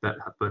 even if that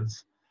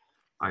happens,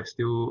 I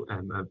still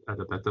am at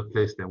a better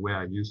place than where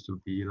I used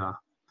to be lah.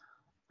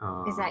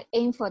 It's like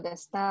aim for the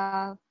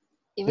star.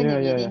 Even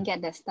if you didn't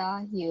get the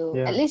star,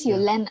 at least you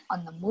land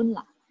on the moon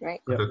lah,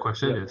 right? The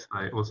question is,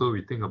 also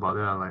we think about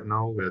that, like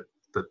now we're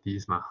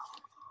 30s ma.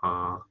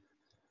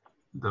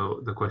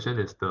 The question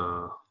is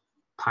the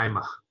time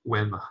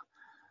when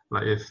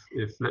like if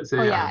let's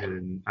say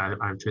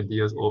I'm 20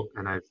 years old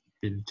and I've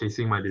been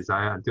chasing my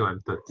desire until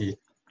I'm 30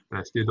 and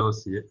I still don't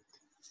see it,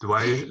 do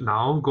I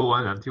now go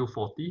on until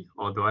 40,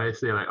 or do I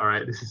say like, all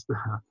right, this is the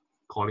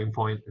calling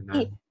point? And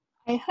then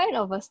I heard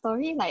of a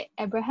story like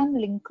Abraham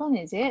Lincoln,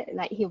 is it?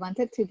 Like he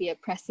wanted to be a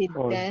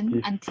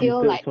president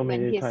until like so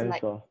when he's times,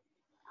 like,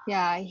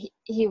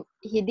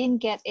 he didn't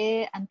get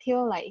it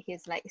until like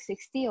he's like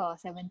 60 or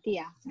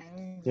 70.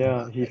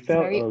 Yeah, he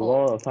felt a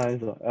lot of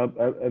times.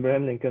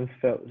 Abraham Lincoln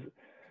felt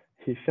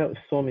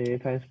so many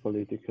times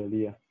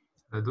politically. I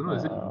don't know,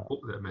 is it in the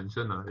book that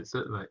mentioned? It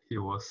said like he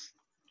was,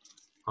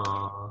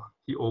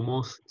 he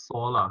almost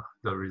saw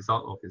the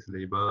result of his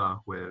labor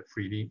where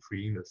freeing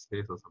the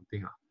slaves or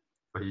something.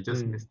 But he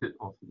just missed it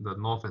of the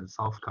North and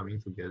South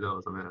coming together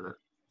or something like that.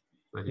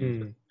 But he just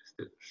missed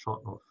it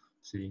short of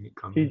seeing it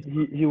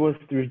coming. He was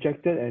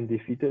rejected and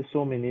defeated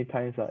so many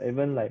times.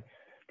 Even like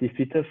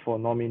defeated for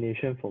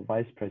nomination for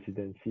vice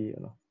presidency.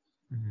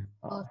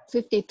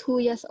 52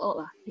 years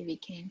old he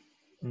became.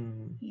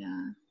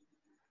 Yeah.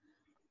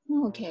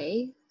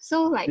 Okay.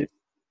 So like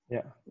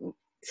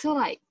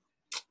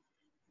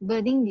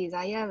burning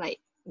desire, like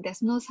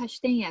there's no such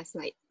thing as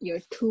like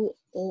you're too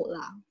old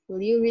lah.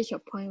 Will you reach a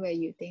point where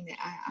you think that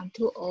I'm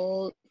too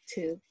old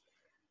to,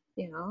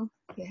 you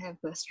have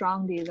a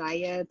strong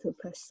desire to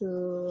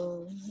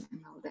pursue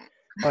and all that?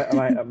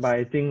 but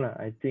I think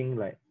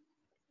like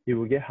it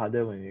will get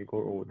harder when we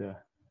grow older,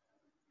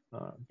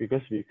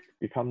 because we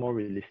become more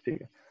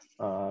realistic.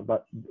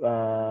 But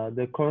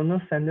the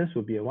Colonel Sanders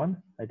will be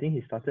one. I think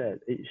he started at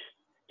age.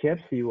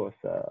 KFC was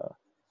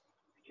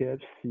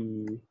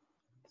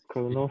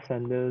Colonel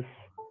Sanders.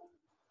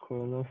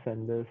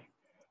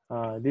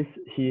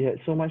 He had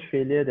so much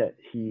failure that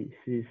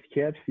his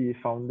KFC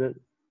founded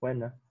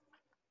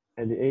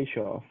at the age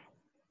of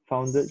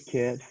founded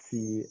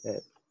KFC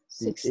at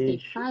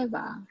 65.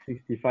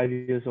 65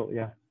 years old.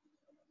 Yeah.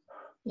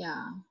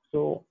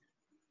 So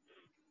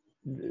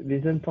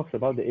Vincent talks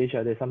about the age.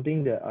 There's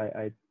something that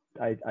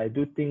I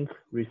do think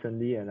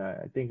recently, and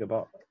I think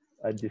about.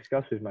 I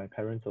discussed with my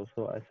parents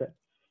also. I said,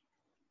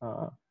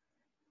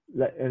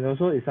 and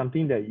also it's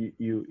something that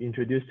you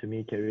introduced to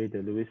me, Kerry,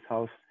 the Lewis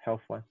House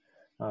Health one,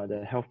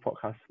 the health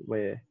podcast,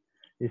 where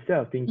instead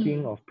of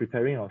thinking of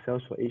preparing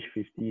ourselves for age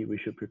 50, we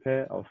should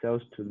prepare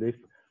ourselves to live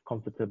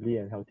comfortably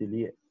and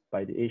healthily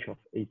by the age of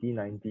 80,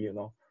 90.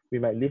 We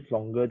might live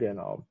longer than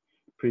our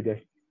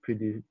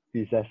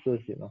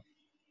predecessors.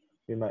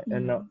 We might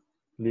end up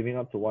living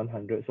up to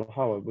 100. So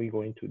how are we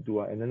going to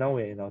do? And then now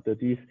we're in our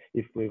 30s.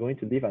 If we're going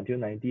to live until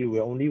 90,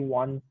 we're only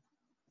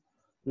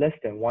less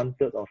than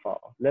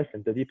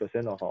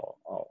 30% of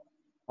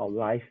our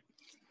life.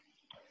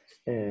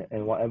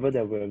 And whatever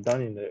that we've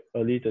done in the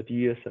early 30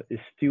 years is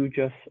still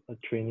just a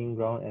training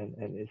ground,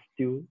 and it's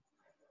still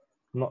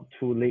not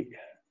too late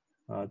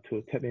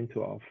to tap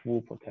into our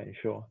full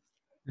potential.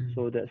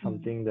 So that's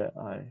something that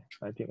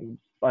I think.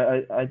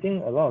 I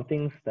think a lot of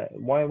things that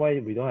why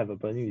we don't have a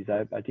burning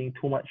desire. I think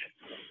too much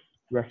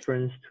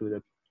reference to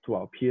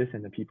our peers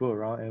and the people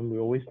around, and we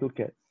always look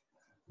at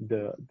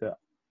the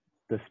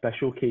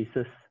special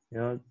cases.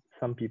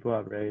 Some people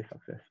are very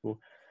successful.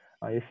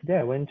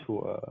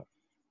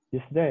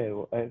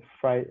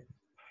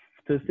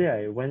 Thursday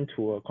I went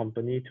to a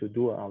company to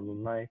do an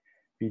alumni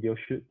video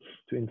shoot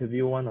to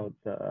interview one of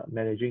the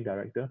managing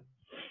director.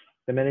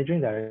 The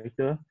managing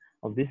director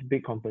of this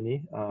big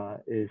company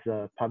is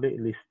a public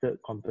listed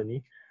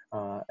company.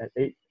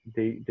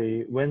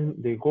 When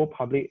they go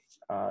public,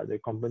 the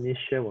company's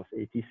share was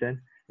 80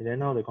 cents, and then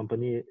now the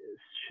company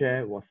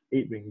share was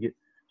 8 ringgit.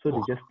 So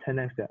they just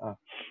 10x that up.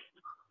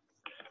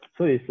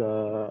 So it's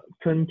a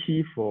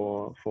turnkey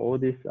for all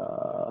this.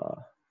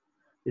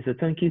 It's a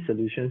turnkey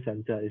solution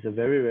center. It's a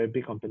very, very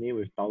big company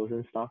with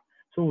 1,000 staff.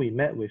 So we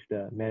met with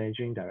the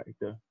managing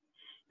director.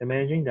 The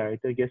managing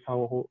director, guess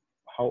how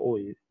old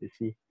is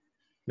he?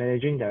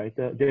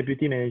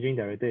 Deputy managing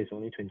director is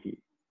only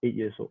 28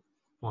 years old.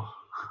 Wow.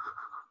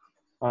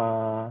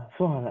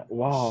 So I'm like,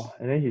 wow.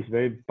 And then he's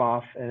very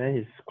buff, and then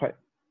he's quite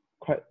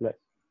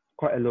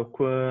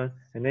eloquent.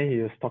 And then he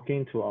was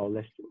talking to our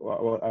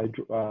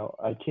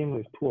I came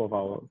with two of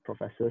our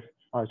professors,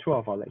 two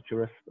of our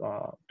lecturers,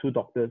 2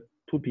 doctors,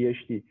 2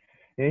 PhD.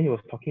 And then he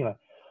was talking like,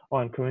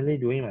 I'm currently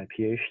doing my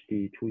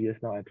PhD 2 years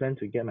now. I plan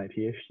to get my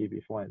PhD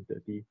before I'm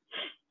 30.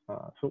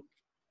 So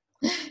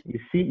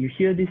you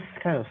hear this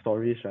kind of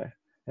stories, right?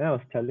 And I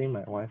was telling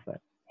my wife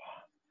like,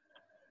 wow,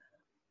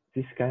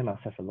 this guy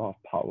must have a lot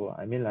of power.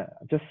 I mean, like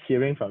just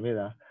hearing from it,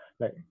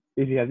 like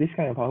if you have this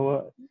kind of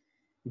power,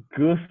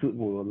 girls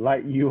will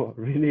like you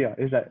really.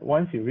 It's like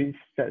once you reach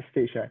that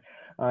stage,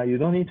 right? You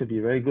don't need to be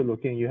very good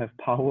looking. You have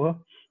power,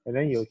 and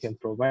then you can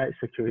provide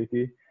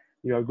security.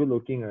 You are good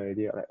looking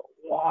already. Like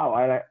wow,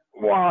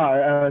 wow.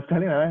 I was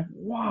telling my wife,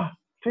 wow,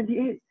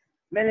 28,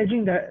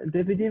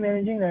 deputy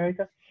managing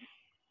director,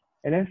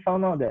 and then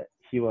found out that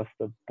he was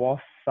the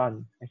boss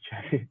son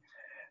actually.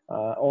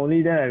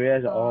 Only then I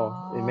realized,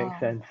 it makes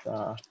sense.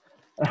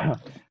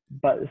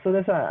 But so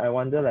that's why I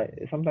wonder,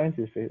 like sometimes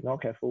if we're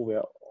not careful,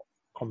 we're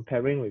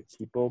comparing with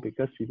people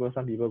because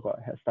some people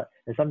got head start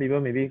and some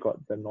people maybe got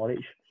the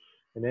knowledge,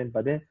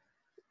 but then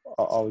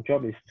our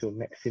job is to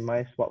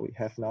maximize what we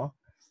have now,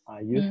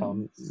 use our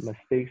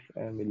mistakes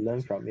and we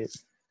learn from it.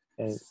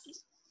 And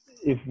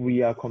if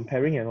we are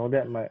comparing and all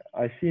that,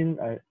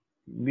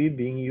 we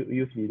being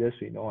youth leaders,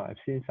 we know I've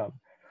seen some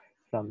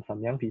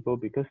young people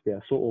because they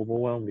are so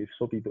overwhelmed with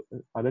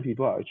other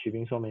people are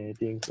achieving so many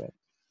things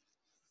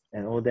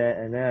and all that.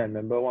 And then I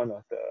remember one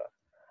of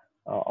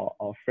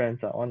our friends,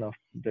 one of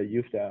the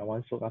youth that I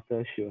once looked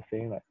after, she was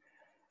saying like,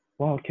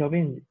 wow,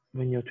 Kelvin,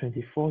 when you're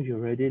 24, you're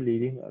already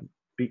leading a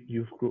big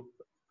youth group.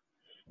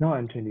 Now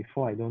I'm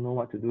 24, I don't know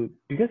what to do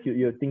because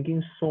you're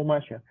thinking so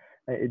much.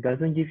 It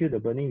doesn't give you the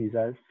burning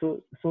desires.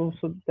 So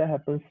that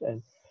happens,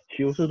 and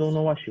she also don't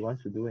know what she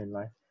wants to do in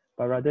life.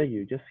 But rather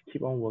you just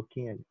keep on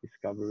working and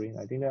discovering.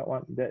 I think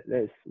that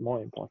is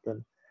more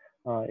important.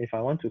 If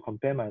I want to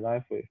compare my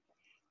life with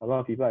a lot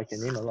of people, I can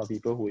name a lot of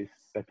people who is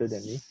better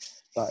than me.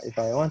 But if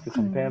I want to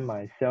compare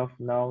myself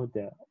now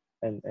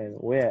and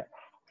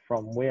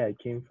from where I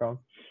came from,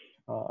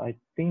 I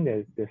think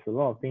there's a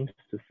lot of things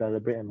to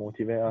celebrate and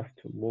motivate us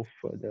to move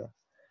further,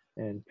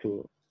 and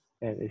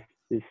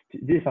this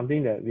is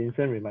something that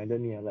Vincent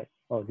reminded me of, like,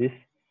 oh, this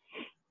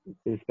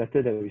is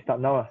better that we start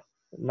now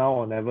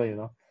or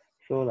never.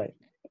 So like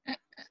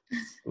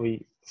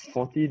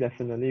 40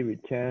 definitely we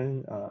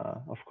can,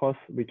 of course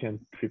we can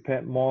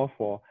prepare more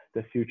for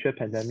the future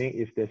pandemic.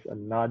 If there's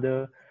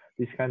another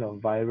this kind of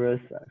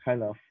virus,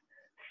 kind of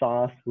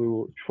SARS, we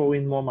will throw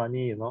in more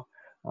money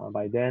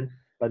by then,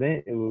 but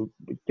then it will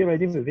get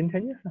ready within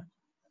 10 years.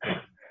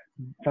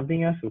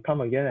 Something else will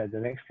come again at the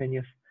next 10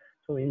 years.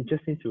 So we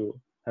just need to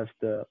have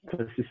the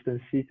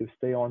persistency to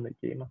stay on the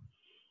game.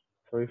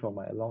 Sorry for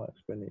my long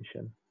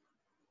explanation.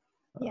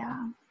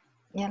 Yeah.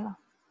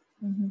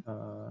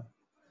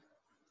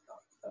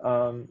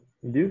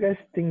 Do you guys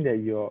think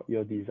that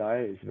your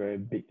desire is very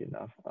big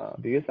enough?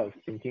 Because I was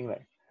thinking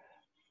like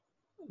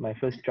my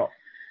first job,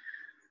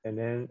 and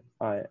then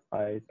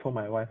I told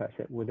my wife, I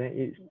said, wouldn't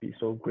it be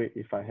so great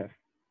if I have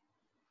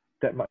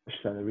that much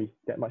salary,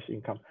 that much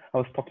income? I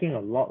was talking a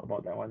lot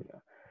about that one,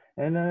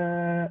 and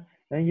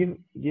then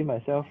give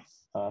myself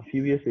a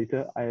few years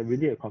later, I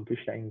really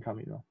accomplished that income,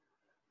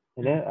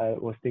 and then I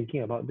was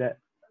thinking about that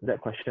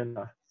question,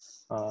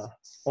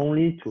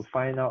 only to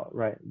find out,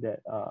 right,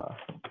 that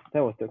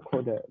that was the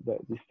quote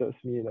that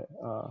disturbs me. That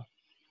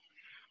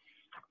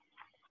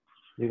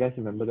you guys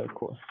remember that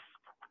quote?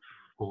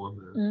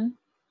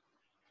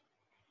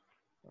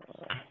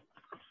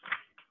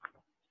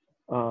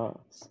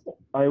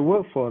 I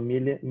work for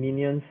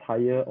minions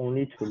hire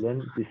only to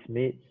learn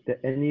dismayed that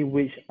any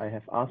wage I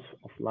have asked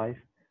of life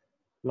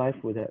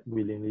would have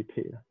willingly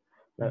paid.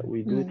 Like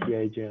we do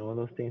TIG and all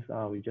those things,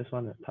 we just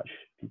want to touch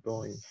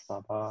people in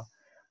Starbucks,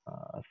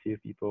 a few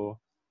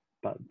people,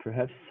 but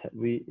perhaps had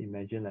we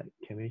imagined, like,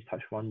 can we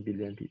touch 1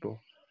 billion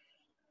people?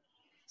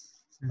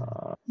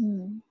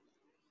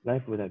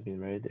 Life would have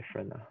been very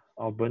different.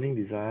 Our burning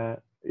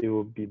desire, it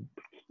will be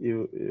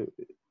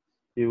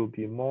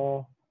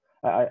more.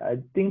 I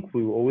think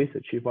we will always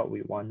achieve what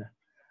we want.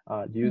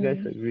 Do you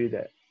guys agree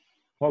that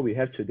what we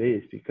have today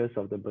is because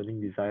of the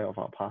burning desire of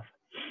our past?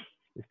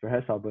 It's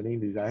perhaps our burning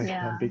desire is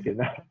not big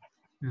enough.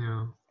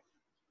 Yeah.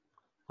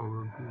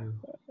 Probably.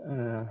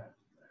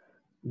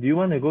 Do you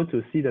want to go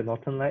to see the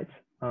Northern Lights?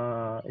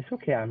 It's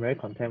okay. I'm very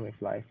content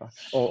with life.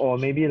 Or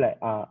maybe like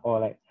I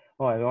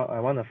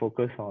want to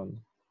focus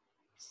on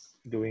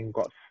doing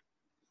God's.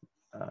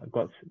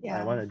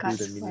 I want to do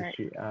the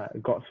ministry.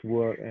 God's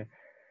work. And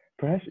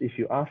perhaps if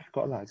you ask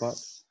God,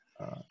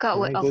 God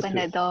will open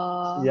the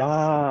door. Yeah,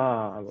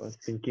 I was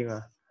thinking.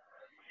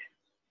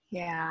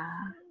 Yeah.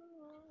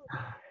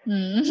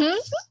 Something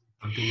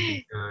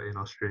bigger in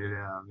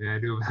Australia. I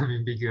do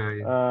something bigger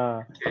in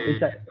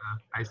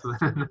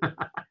Iceland.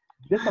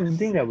 There's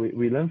something that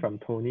we learned from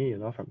Tony,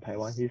 from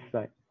Taiwan. He's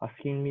like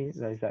asking me,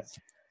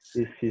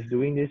 he's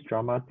doing this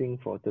drama thing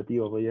for 30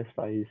 over years,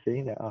 but he's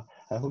saying that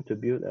I hope to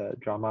build a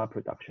drama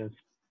productions,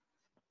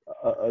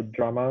 a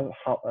drama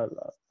house,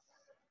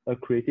 a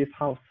creative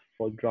house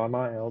for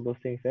drama and all those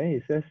things. And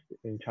he says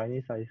in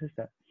Chinese, he says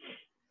that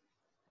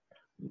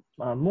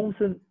梦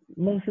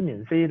是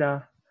免费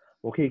的，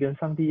我可以跟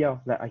上帝要。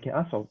Like I can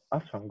ask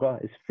from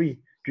God, it's free.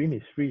 Dream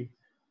is free.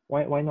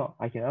 Why not?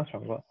 I can ask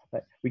from God.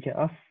 Like we can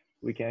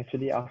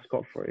actually ask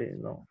God for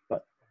it,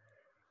 But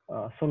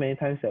so many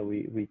times that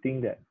we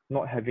think that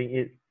not having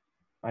it,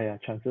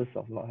 chances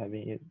of not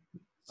having it,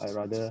 I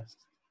rather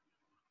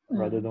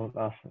don't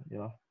ask, you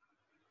know.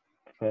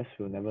 Perhaps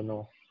we'll never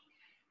know.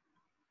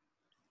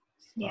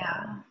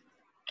 Yeah.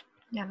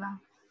 Yeah.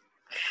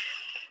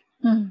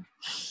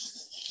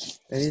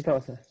 Any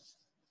thoughts?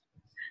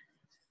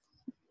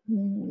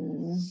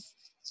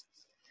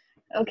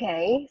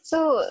 Okay,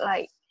 so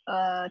like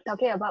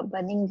talking about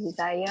burning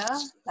desire,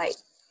 like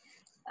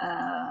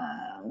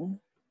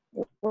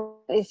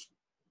what is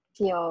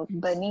your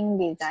burning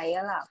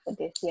desire lah for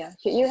this year?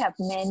 Should you have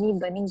many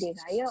burning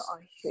desire,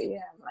 or should you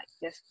have like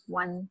just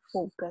one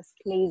focus,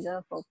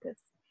 laser focus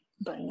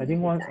burning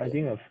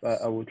desire?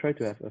 I will try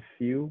to have a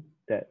few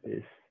that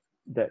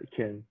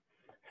can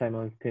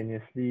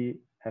simultaneously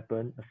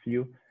happen, a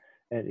few,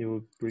 and it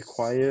will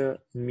require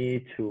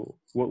me to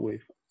work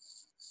with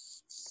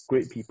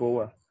great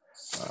people,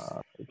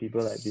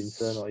 people like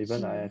Vincent, or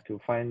even I have to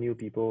find new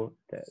people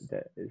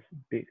that is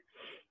big,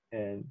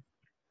 and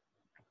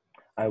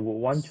I would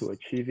want to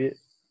achieve it,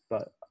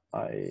 but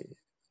I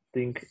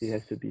think it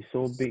has to be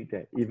so big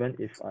that even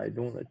if I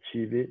don't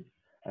achieve it,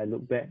 I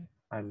look back,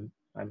 I'm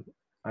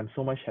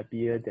so much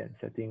happier than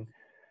setting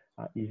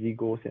easy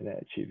goals and then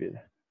achieve it.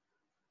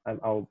 I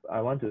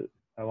want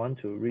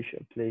to reach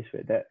a place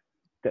where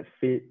that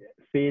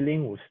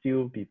failing will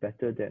still be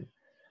better than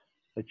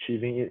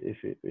achieving it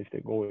if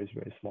the goal is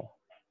very small,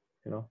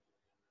 you know.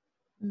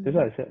 That's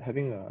why I said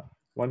having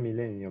 1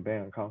 million in your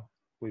bank account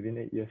within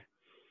 8 years.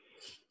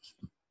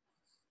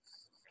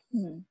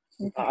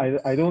 Okay.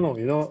 I don't know,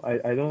 you know,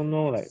 I don't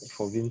know, like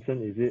for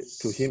Vincent,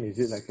 to him is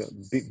it like a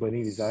big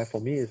burning desire?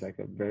 For me, it's like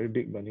a very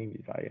big burning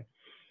desire.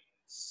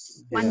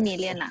 1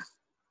 million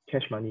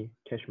cash money,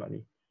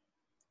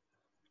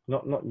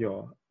 not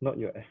your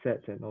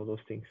assets and all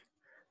those things.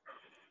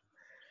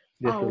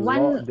 There's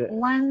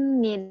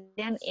 1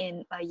 million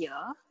in a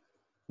year?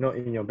 No,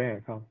 in your bank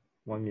account,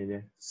 1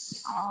 million.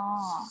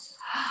 Oh,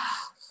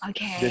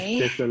 okay.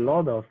 There's a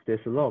lot of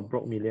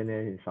broke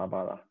millionaires in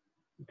Sabah lah.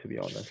 To be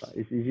honest,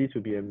 it's easy to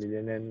be a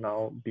millionaire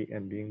now,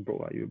 being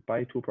broke. You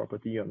buy 2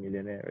 property, you're a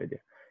millionaire already,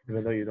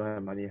 even though you don't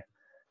have money.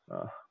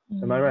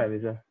 Am I right,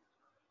 Lisa?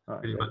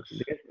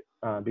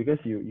 Because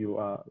you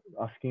are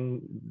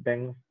asking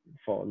bank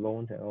for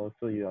loans, and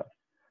also you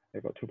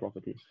got 2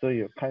 properties, so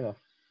you're kind of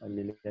a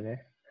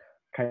millionaire,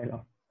 kind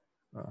of.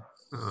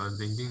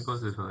 Thinking,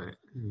 because if like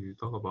you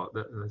talk about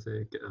that, let's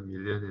say get 1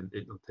 million in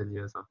 8 or 10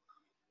 years,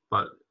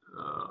 but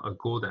a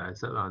goal that I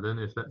set, then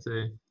if let's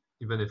say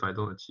even if I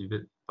don't achieve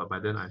it, but by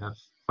then I have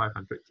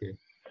 500k.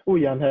 Oh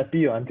yeah, I'm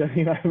happy. I'm telling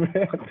you, I'm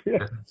very happy.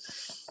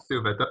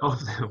 Still better off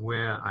than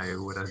where I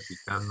would have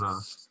begun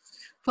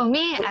For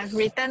me, I've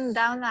written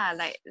down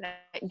like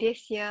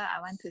this year I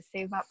want to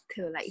save up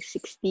to like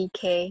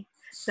 60k.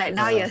 Like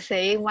now you're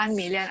saying 1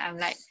 million, I'm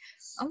like,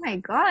 oh my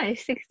god,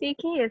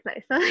 60k is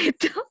like so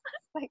little.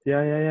 Like,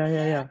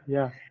 yeah.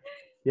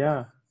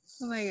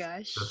 Oh my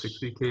gosh. The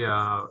 60k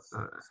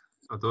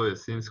although it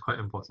seems quite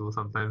impossible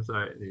sometimes,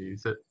 right? You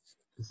said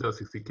instead of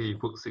 60k you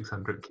put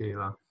 600k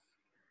lah.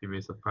 You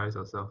may surprise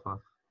yourself.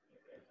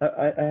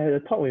 I had a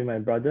talk with my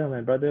brother.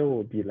 My brother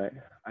will be like,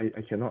 I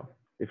cannot.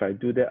 If I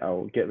do that,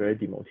 I'll get very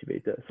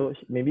demotivated. So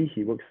maybe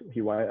he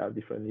wired out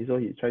differently. So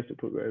he tries to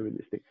put very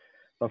realistic.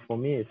 But for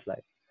me, it's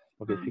like,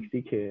 okay,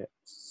 60k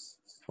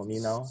for me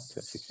now to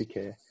have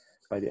 60k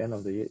by the end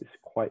of the year is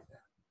quite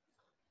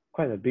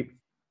a big,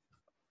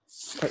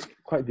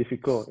 quite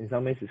difficult. In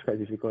some ways, it's quite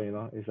difficult. You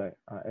know, it's like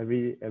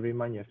every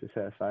month you have to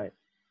set aside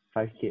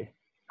 5k.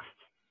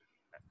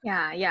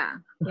 Yeah.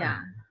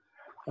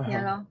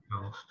 Yeah,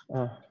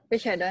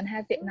 which I don't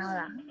have it now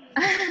lah.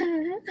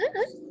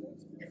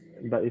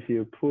 But if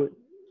you put,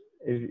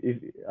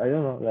 if I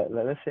don't know, like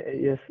let's say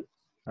 8 years,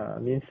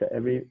 means that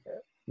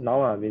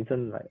now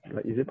Vincent, like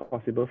is it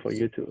possible for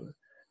you to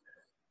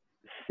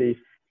save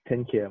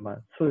 10k a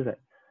month? So it's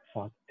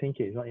like,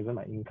 10k is not even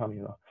my income,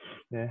 you know.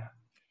 Yeah.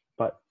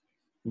 But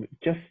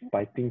just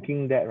by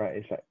thinking that, right,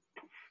 it's like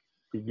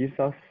it gives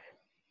us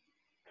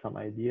some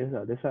ideas.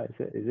 That's why I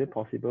said, is it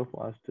possible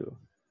for us to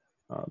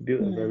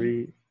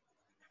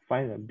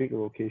find a big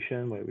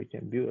location where we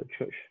can build a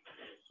church?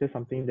 That's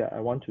something that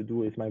I want to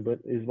do. Is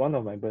one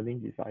of my burning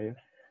desires,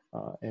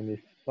 and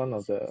it's one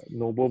of the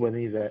noble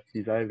burning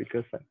desire,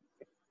 because like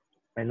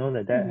I know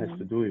that has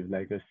to do with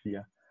legacy.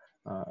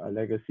 A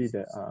legacy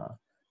that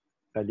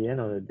at the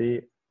end of the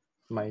day,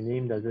 my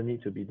name doesn't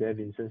need to be there,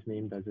 Vincent's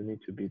name doesn't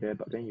need to be there,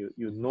 but then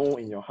you know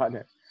in your heart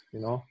that,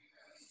 you know,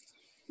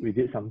 we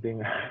did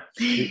something.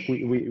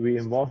 we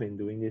involved in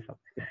doing this.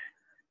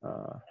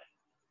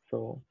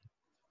 So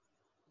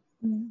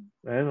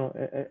I don't know,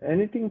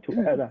 anything to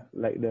add,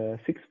 like the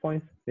 6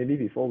 points, maybe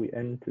before we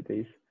end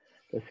today's,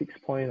 the 6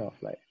 point of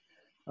like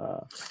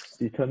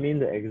determine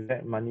the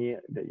exact money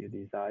that you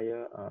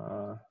desire.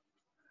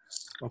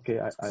 Okay,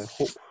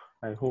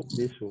 I hope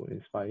this will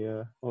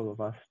inspire all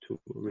of us to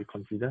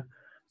reconsider.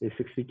 If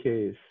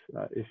 60k is,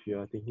 if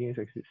you're thinking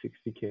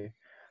 60k,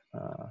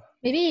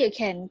 maybe you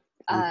can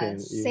can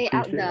say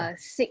out increase it lah. the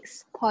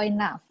 6 point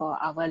lah for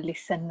our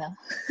listener.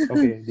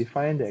 Okay,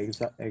 define the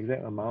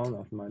exact amount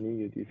of money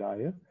you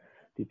desire.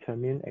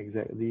 Determine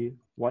exactly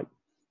what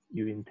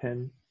you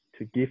intend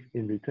to give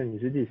in return.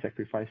 Usually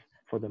sacrifice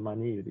for the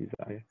money you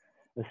desire.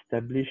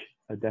 Establish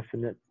a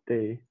definite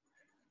day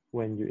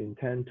when you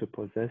intend to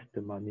possess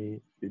the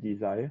money you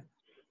desire.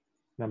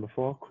 Number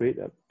 4, create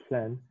a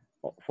plan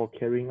for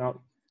carrying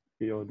out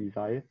your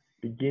desire.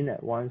 Begin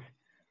at once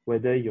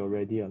whether you're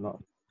ready or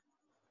not.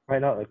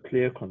 Write out a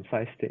clear,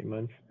 concise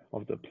statement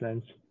of the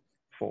plans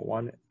for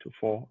 1 to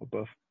 4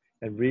 above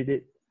and read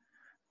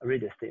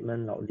the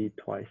statement loudly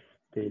twice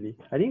daily.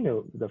 I think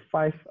the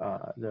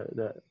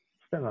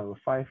step number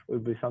 5 will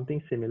be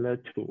something similar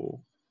to,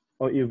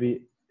 or it will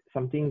be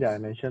something that I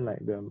mentioned,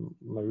 like the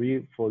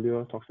Marie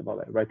Folio talks about,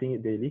 like writing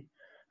it daily.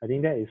 I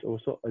think that is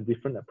also a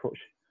different approach,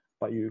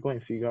 but you go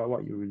and figure out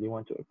what you really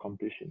want to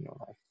accomplish in your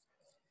life.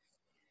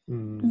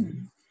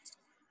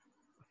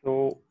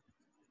 So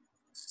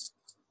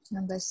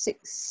Number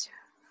 6.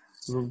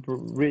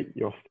 read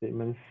your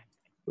statements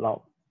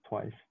loud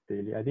twice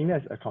daily. I think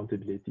that's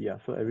accountability.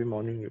 So every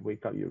morning you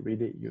wake up, you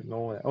read it, you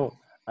know that, oh,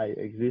 I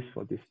exist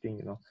for this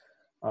thing,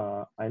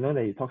 I know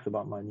that he talks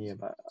about money,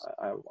 but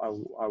I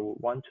would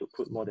want to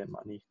put more than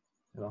money,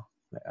 like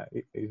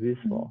I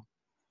exist for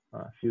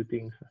a few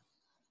things.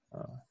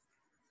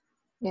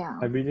 Yeah.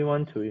 I really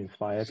want to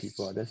inspire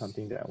people. That's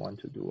something that I want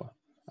to do.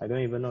 I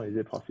don't even know, is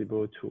it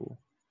possible to,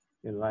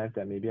 in life,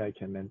 that maybe I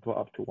can mentor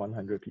up to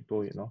 100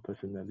 people,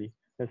 personally.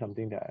 That's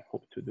something that I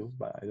hope to do,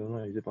 but I don't know,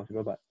 is it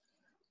possible? But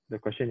the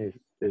question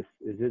is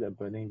it a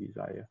burning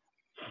desire?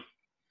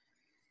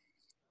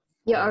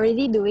 You're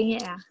already doing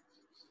it,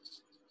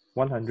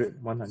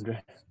 100.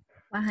 100?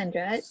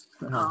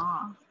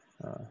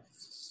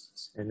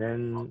 And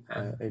then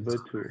able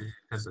to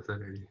 10%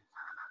 already.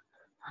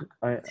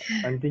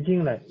 I'm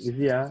thinking, like, you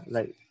see,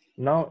 like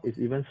now it's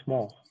even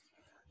small.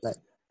 Like,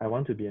 I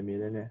want to be a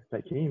millionaire.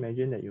 Like, can you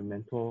imagine that you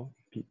mentor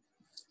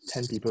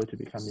 10 people to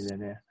become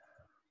millionaire?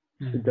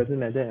 It doesn't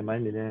matter am I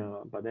millionaire or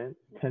not, but then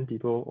 10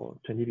 people or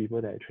 20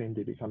 people that I train,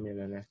 they become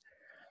millionaire.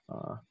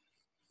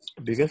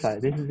 Because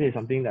this is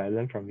something that I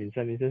learned from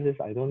Vincent. Vincent says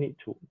I don't need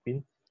to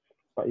win,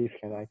 but if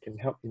I can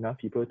help enough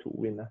people to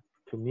win,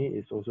 to me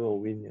it's also a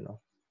win,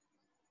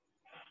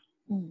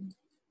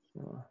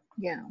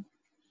 Yeah.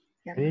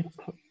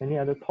 Any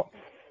other thoughts,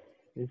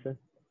 Vincent?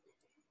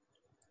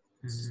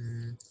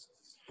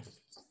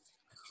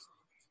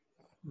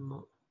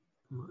 Not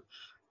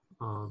much.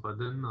 But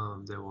then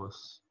there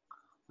was,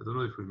 I don't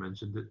know if we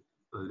mentioned it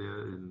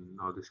earlier in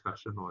our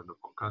discussion or in the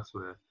podcast,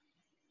 where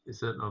it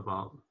said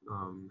about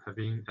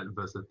having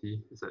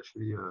adversity is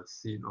actually a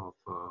seed of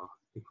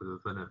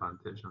equivalent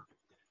advantage.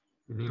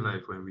 Meaning,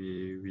 like, when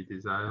we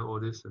desire all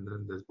this, and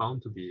then there's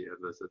bound to be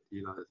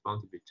adversity, there's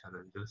bound to be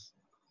challenges.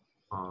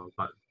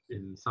 But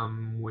in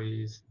some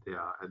ways, there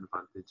are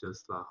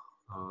advantages.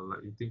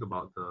 Like, you think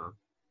about the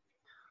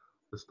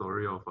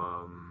story of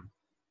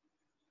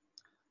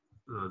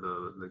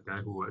the guy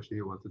who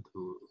actually wanted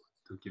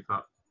to give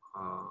up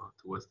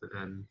towards the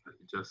end, but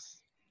he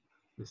just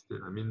missed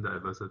it. I mean, the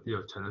adversity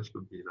or challenge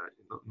could be like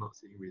not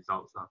seeing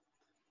results.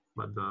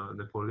 But the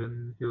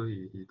Napoleon Hill,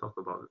 he talked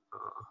about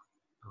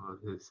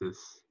his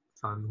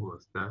son who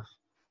was deaf.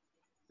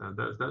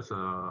 That's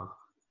a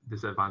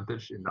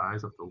disadvantage in the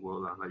eyes of the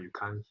world. Like, you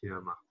can't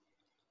hear.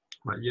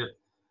 But yet,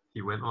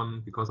 he went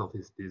on because of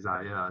his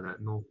desire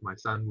that, no, my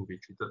son will be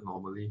treated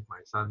normally.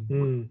 My son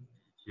would be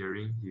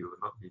hearing, he will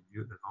not be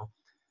mute and all.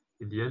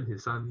 In the end,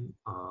 his son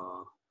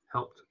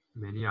helped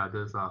many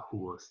others who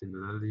were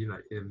similarly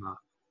like him.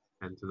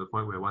 And to the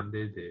point where one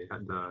day they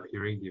had the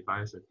hearing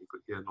device and he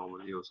could hear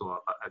normally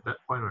also. But at that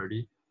point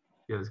already,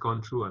 he has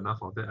gone through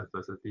enough of that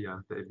adversity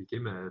that it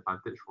became an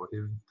advantage for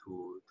him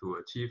to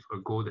achieve a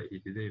goal that he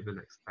didn't even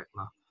expect.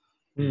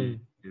 He,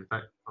 in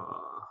fact,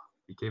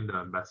 became the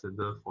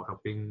ambassador for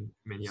helping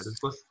many others.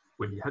 Because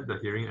when he had the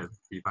hearing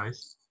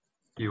device,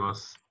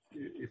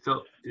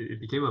 it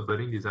became a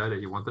burning desire that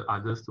he wanted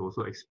others to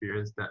also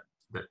experience that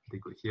they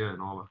could hear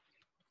and all.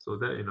 So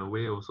that, in a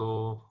way,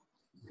 also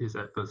his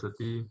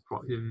adversity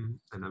brought him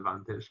an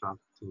advantage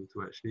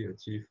to actually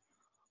achieve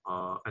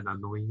an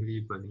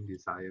unknowingly burning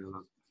desire.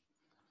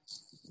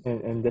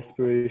 And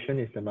desperation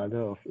is the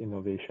mother of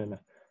innovation.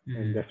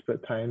 In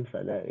desperate times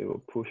like that, it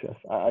will push us.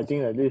 I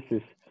think that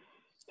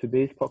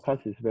today's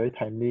podcast is very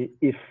timely.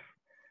 If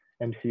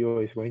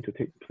MCO is going to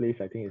take place,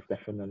 I think it's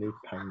definitely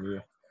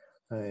timely.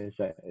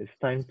 It's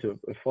time to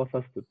force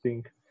us to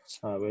think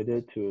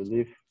whether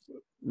to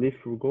live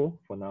frugal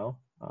for now.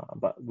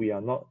 But we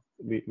are not.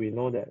 We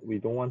know that we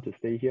don't want to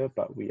stay here,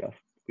 but we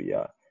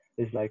are.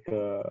 It's like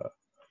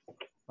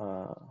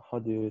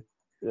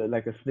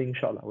like a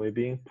slingshot. We're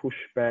being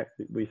pushed back.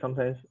 We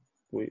sometimes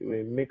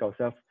make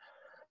ourselves.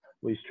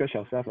 We stretch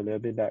ourselves a little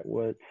bit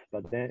backwards,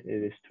 but then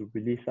it is to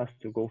release us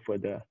to go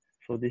further.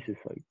 So this is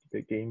like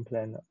the game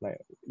plan. Like,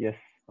 yes,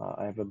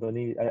 I have a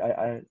burning.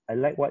 I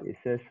like what it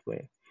says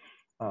where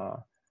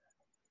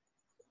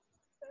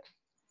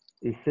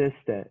it says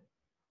that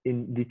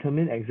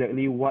determine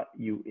exactly what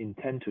you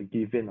intend to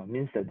give in. It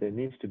means that there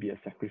needs to be a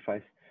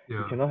sacrifice. You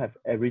Yeah. cannot have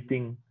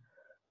everything.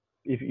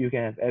 If you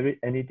can have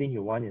anything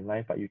you want in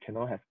life, but you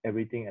cannot have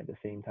everything at the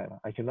same time.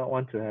 I cannot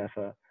want to have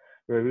a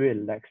very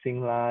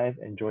relaxing life,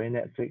 enjoying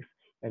Netflix,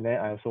 and then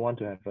I also want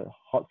to have a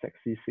hot,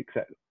 sexy six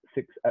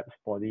abs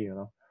body, you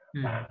know.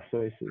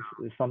 So it's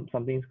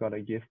something's gotta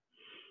give,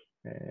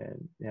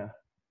 and yeah.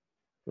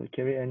 So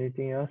Carrie,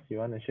 anything else you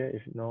want to share?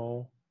 If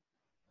no,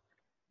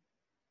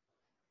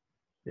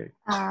 yeah.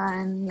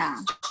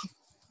 Nah.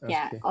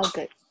 Yeah, Okay. all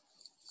good.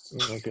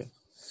 Okay.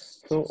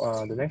 So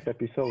the next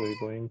episode we're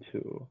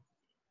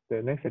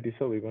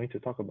going to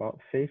talk about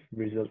faith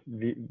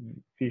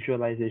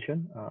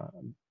visualization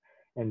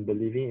and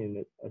believing in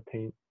the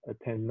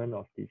attainment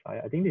of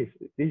desire. I think this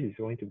is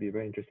going to be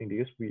very interesting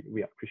because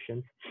we are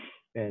Christians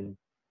and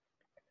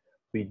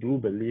we do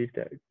believe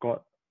that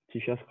God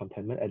teaches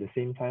contentment. At the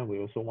same time, we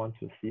also want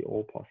to see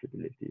all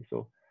possibilities.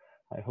 So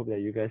I hope that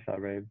you guys are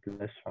very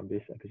blessed from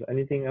this episode.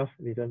 Anything else,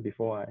 Nathan,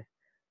 before I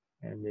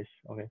end this?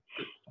 Okay.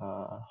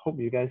 Hope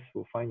you guys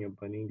will find your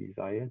burning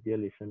desire, dear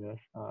listeners.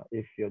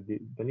 If your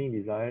burning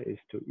desire is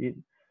to eat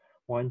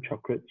one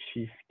chocolate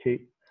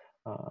cheesecake,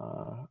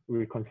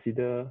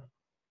 reconsider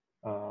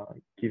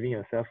giving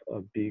yourself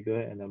a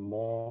bigger and a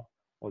more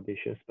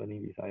audacious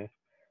burning desire.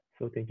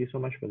 So thank you so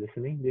much for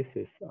listening. This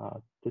is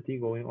 30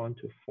 going on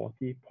to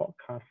 40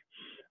 podcast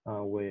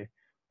where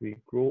we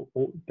grow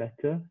old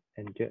better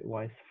and get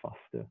wise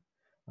faster.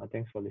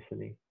 Thanks for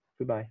listening.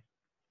 Goodbye.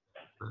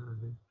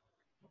 Bye.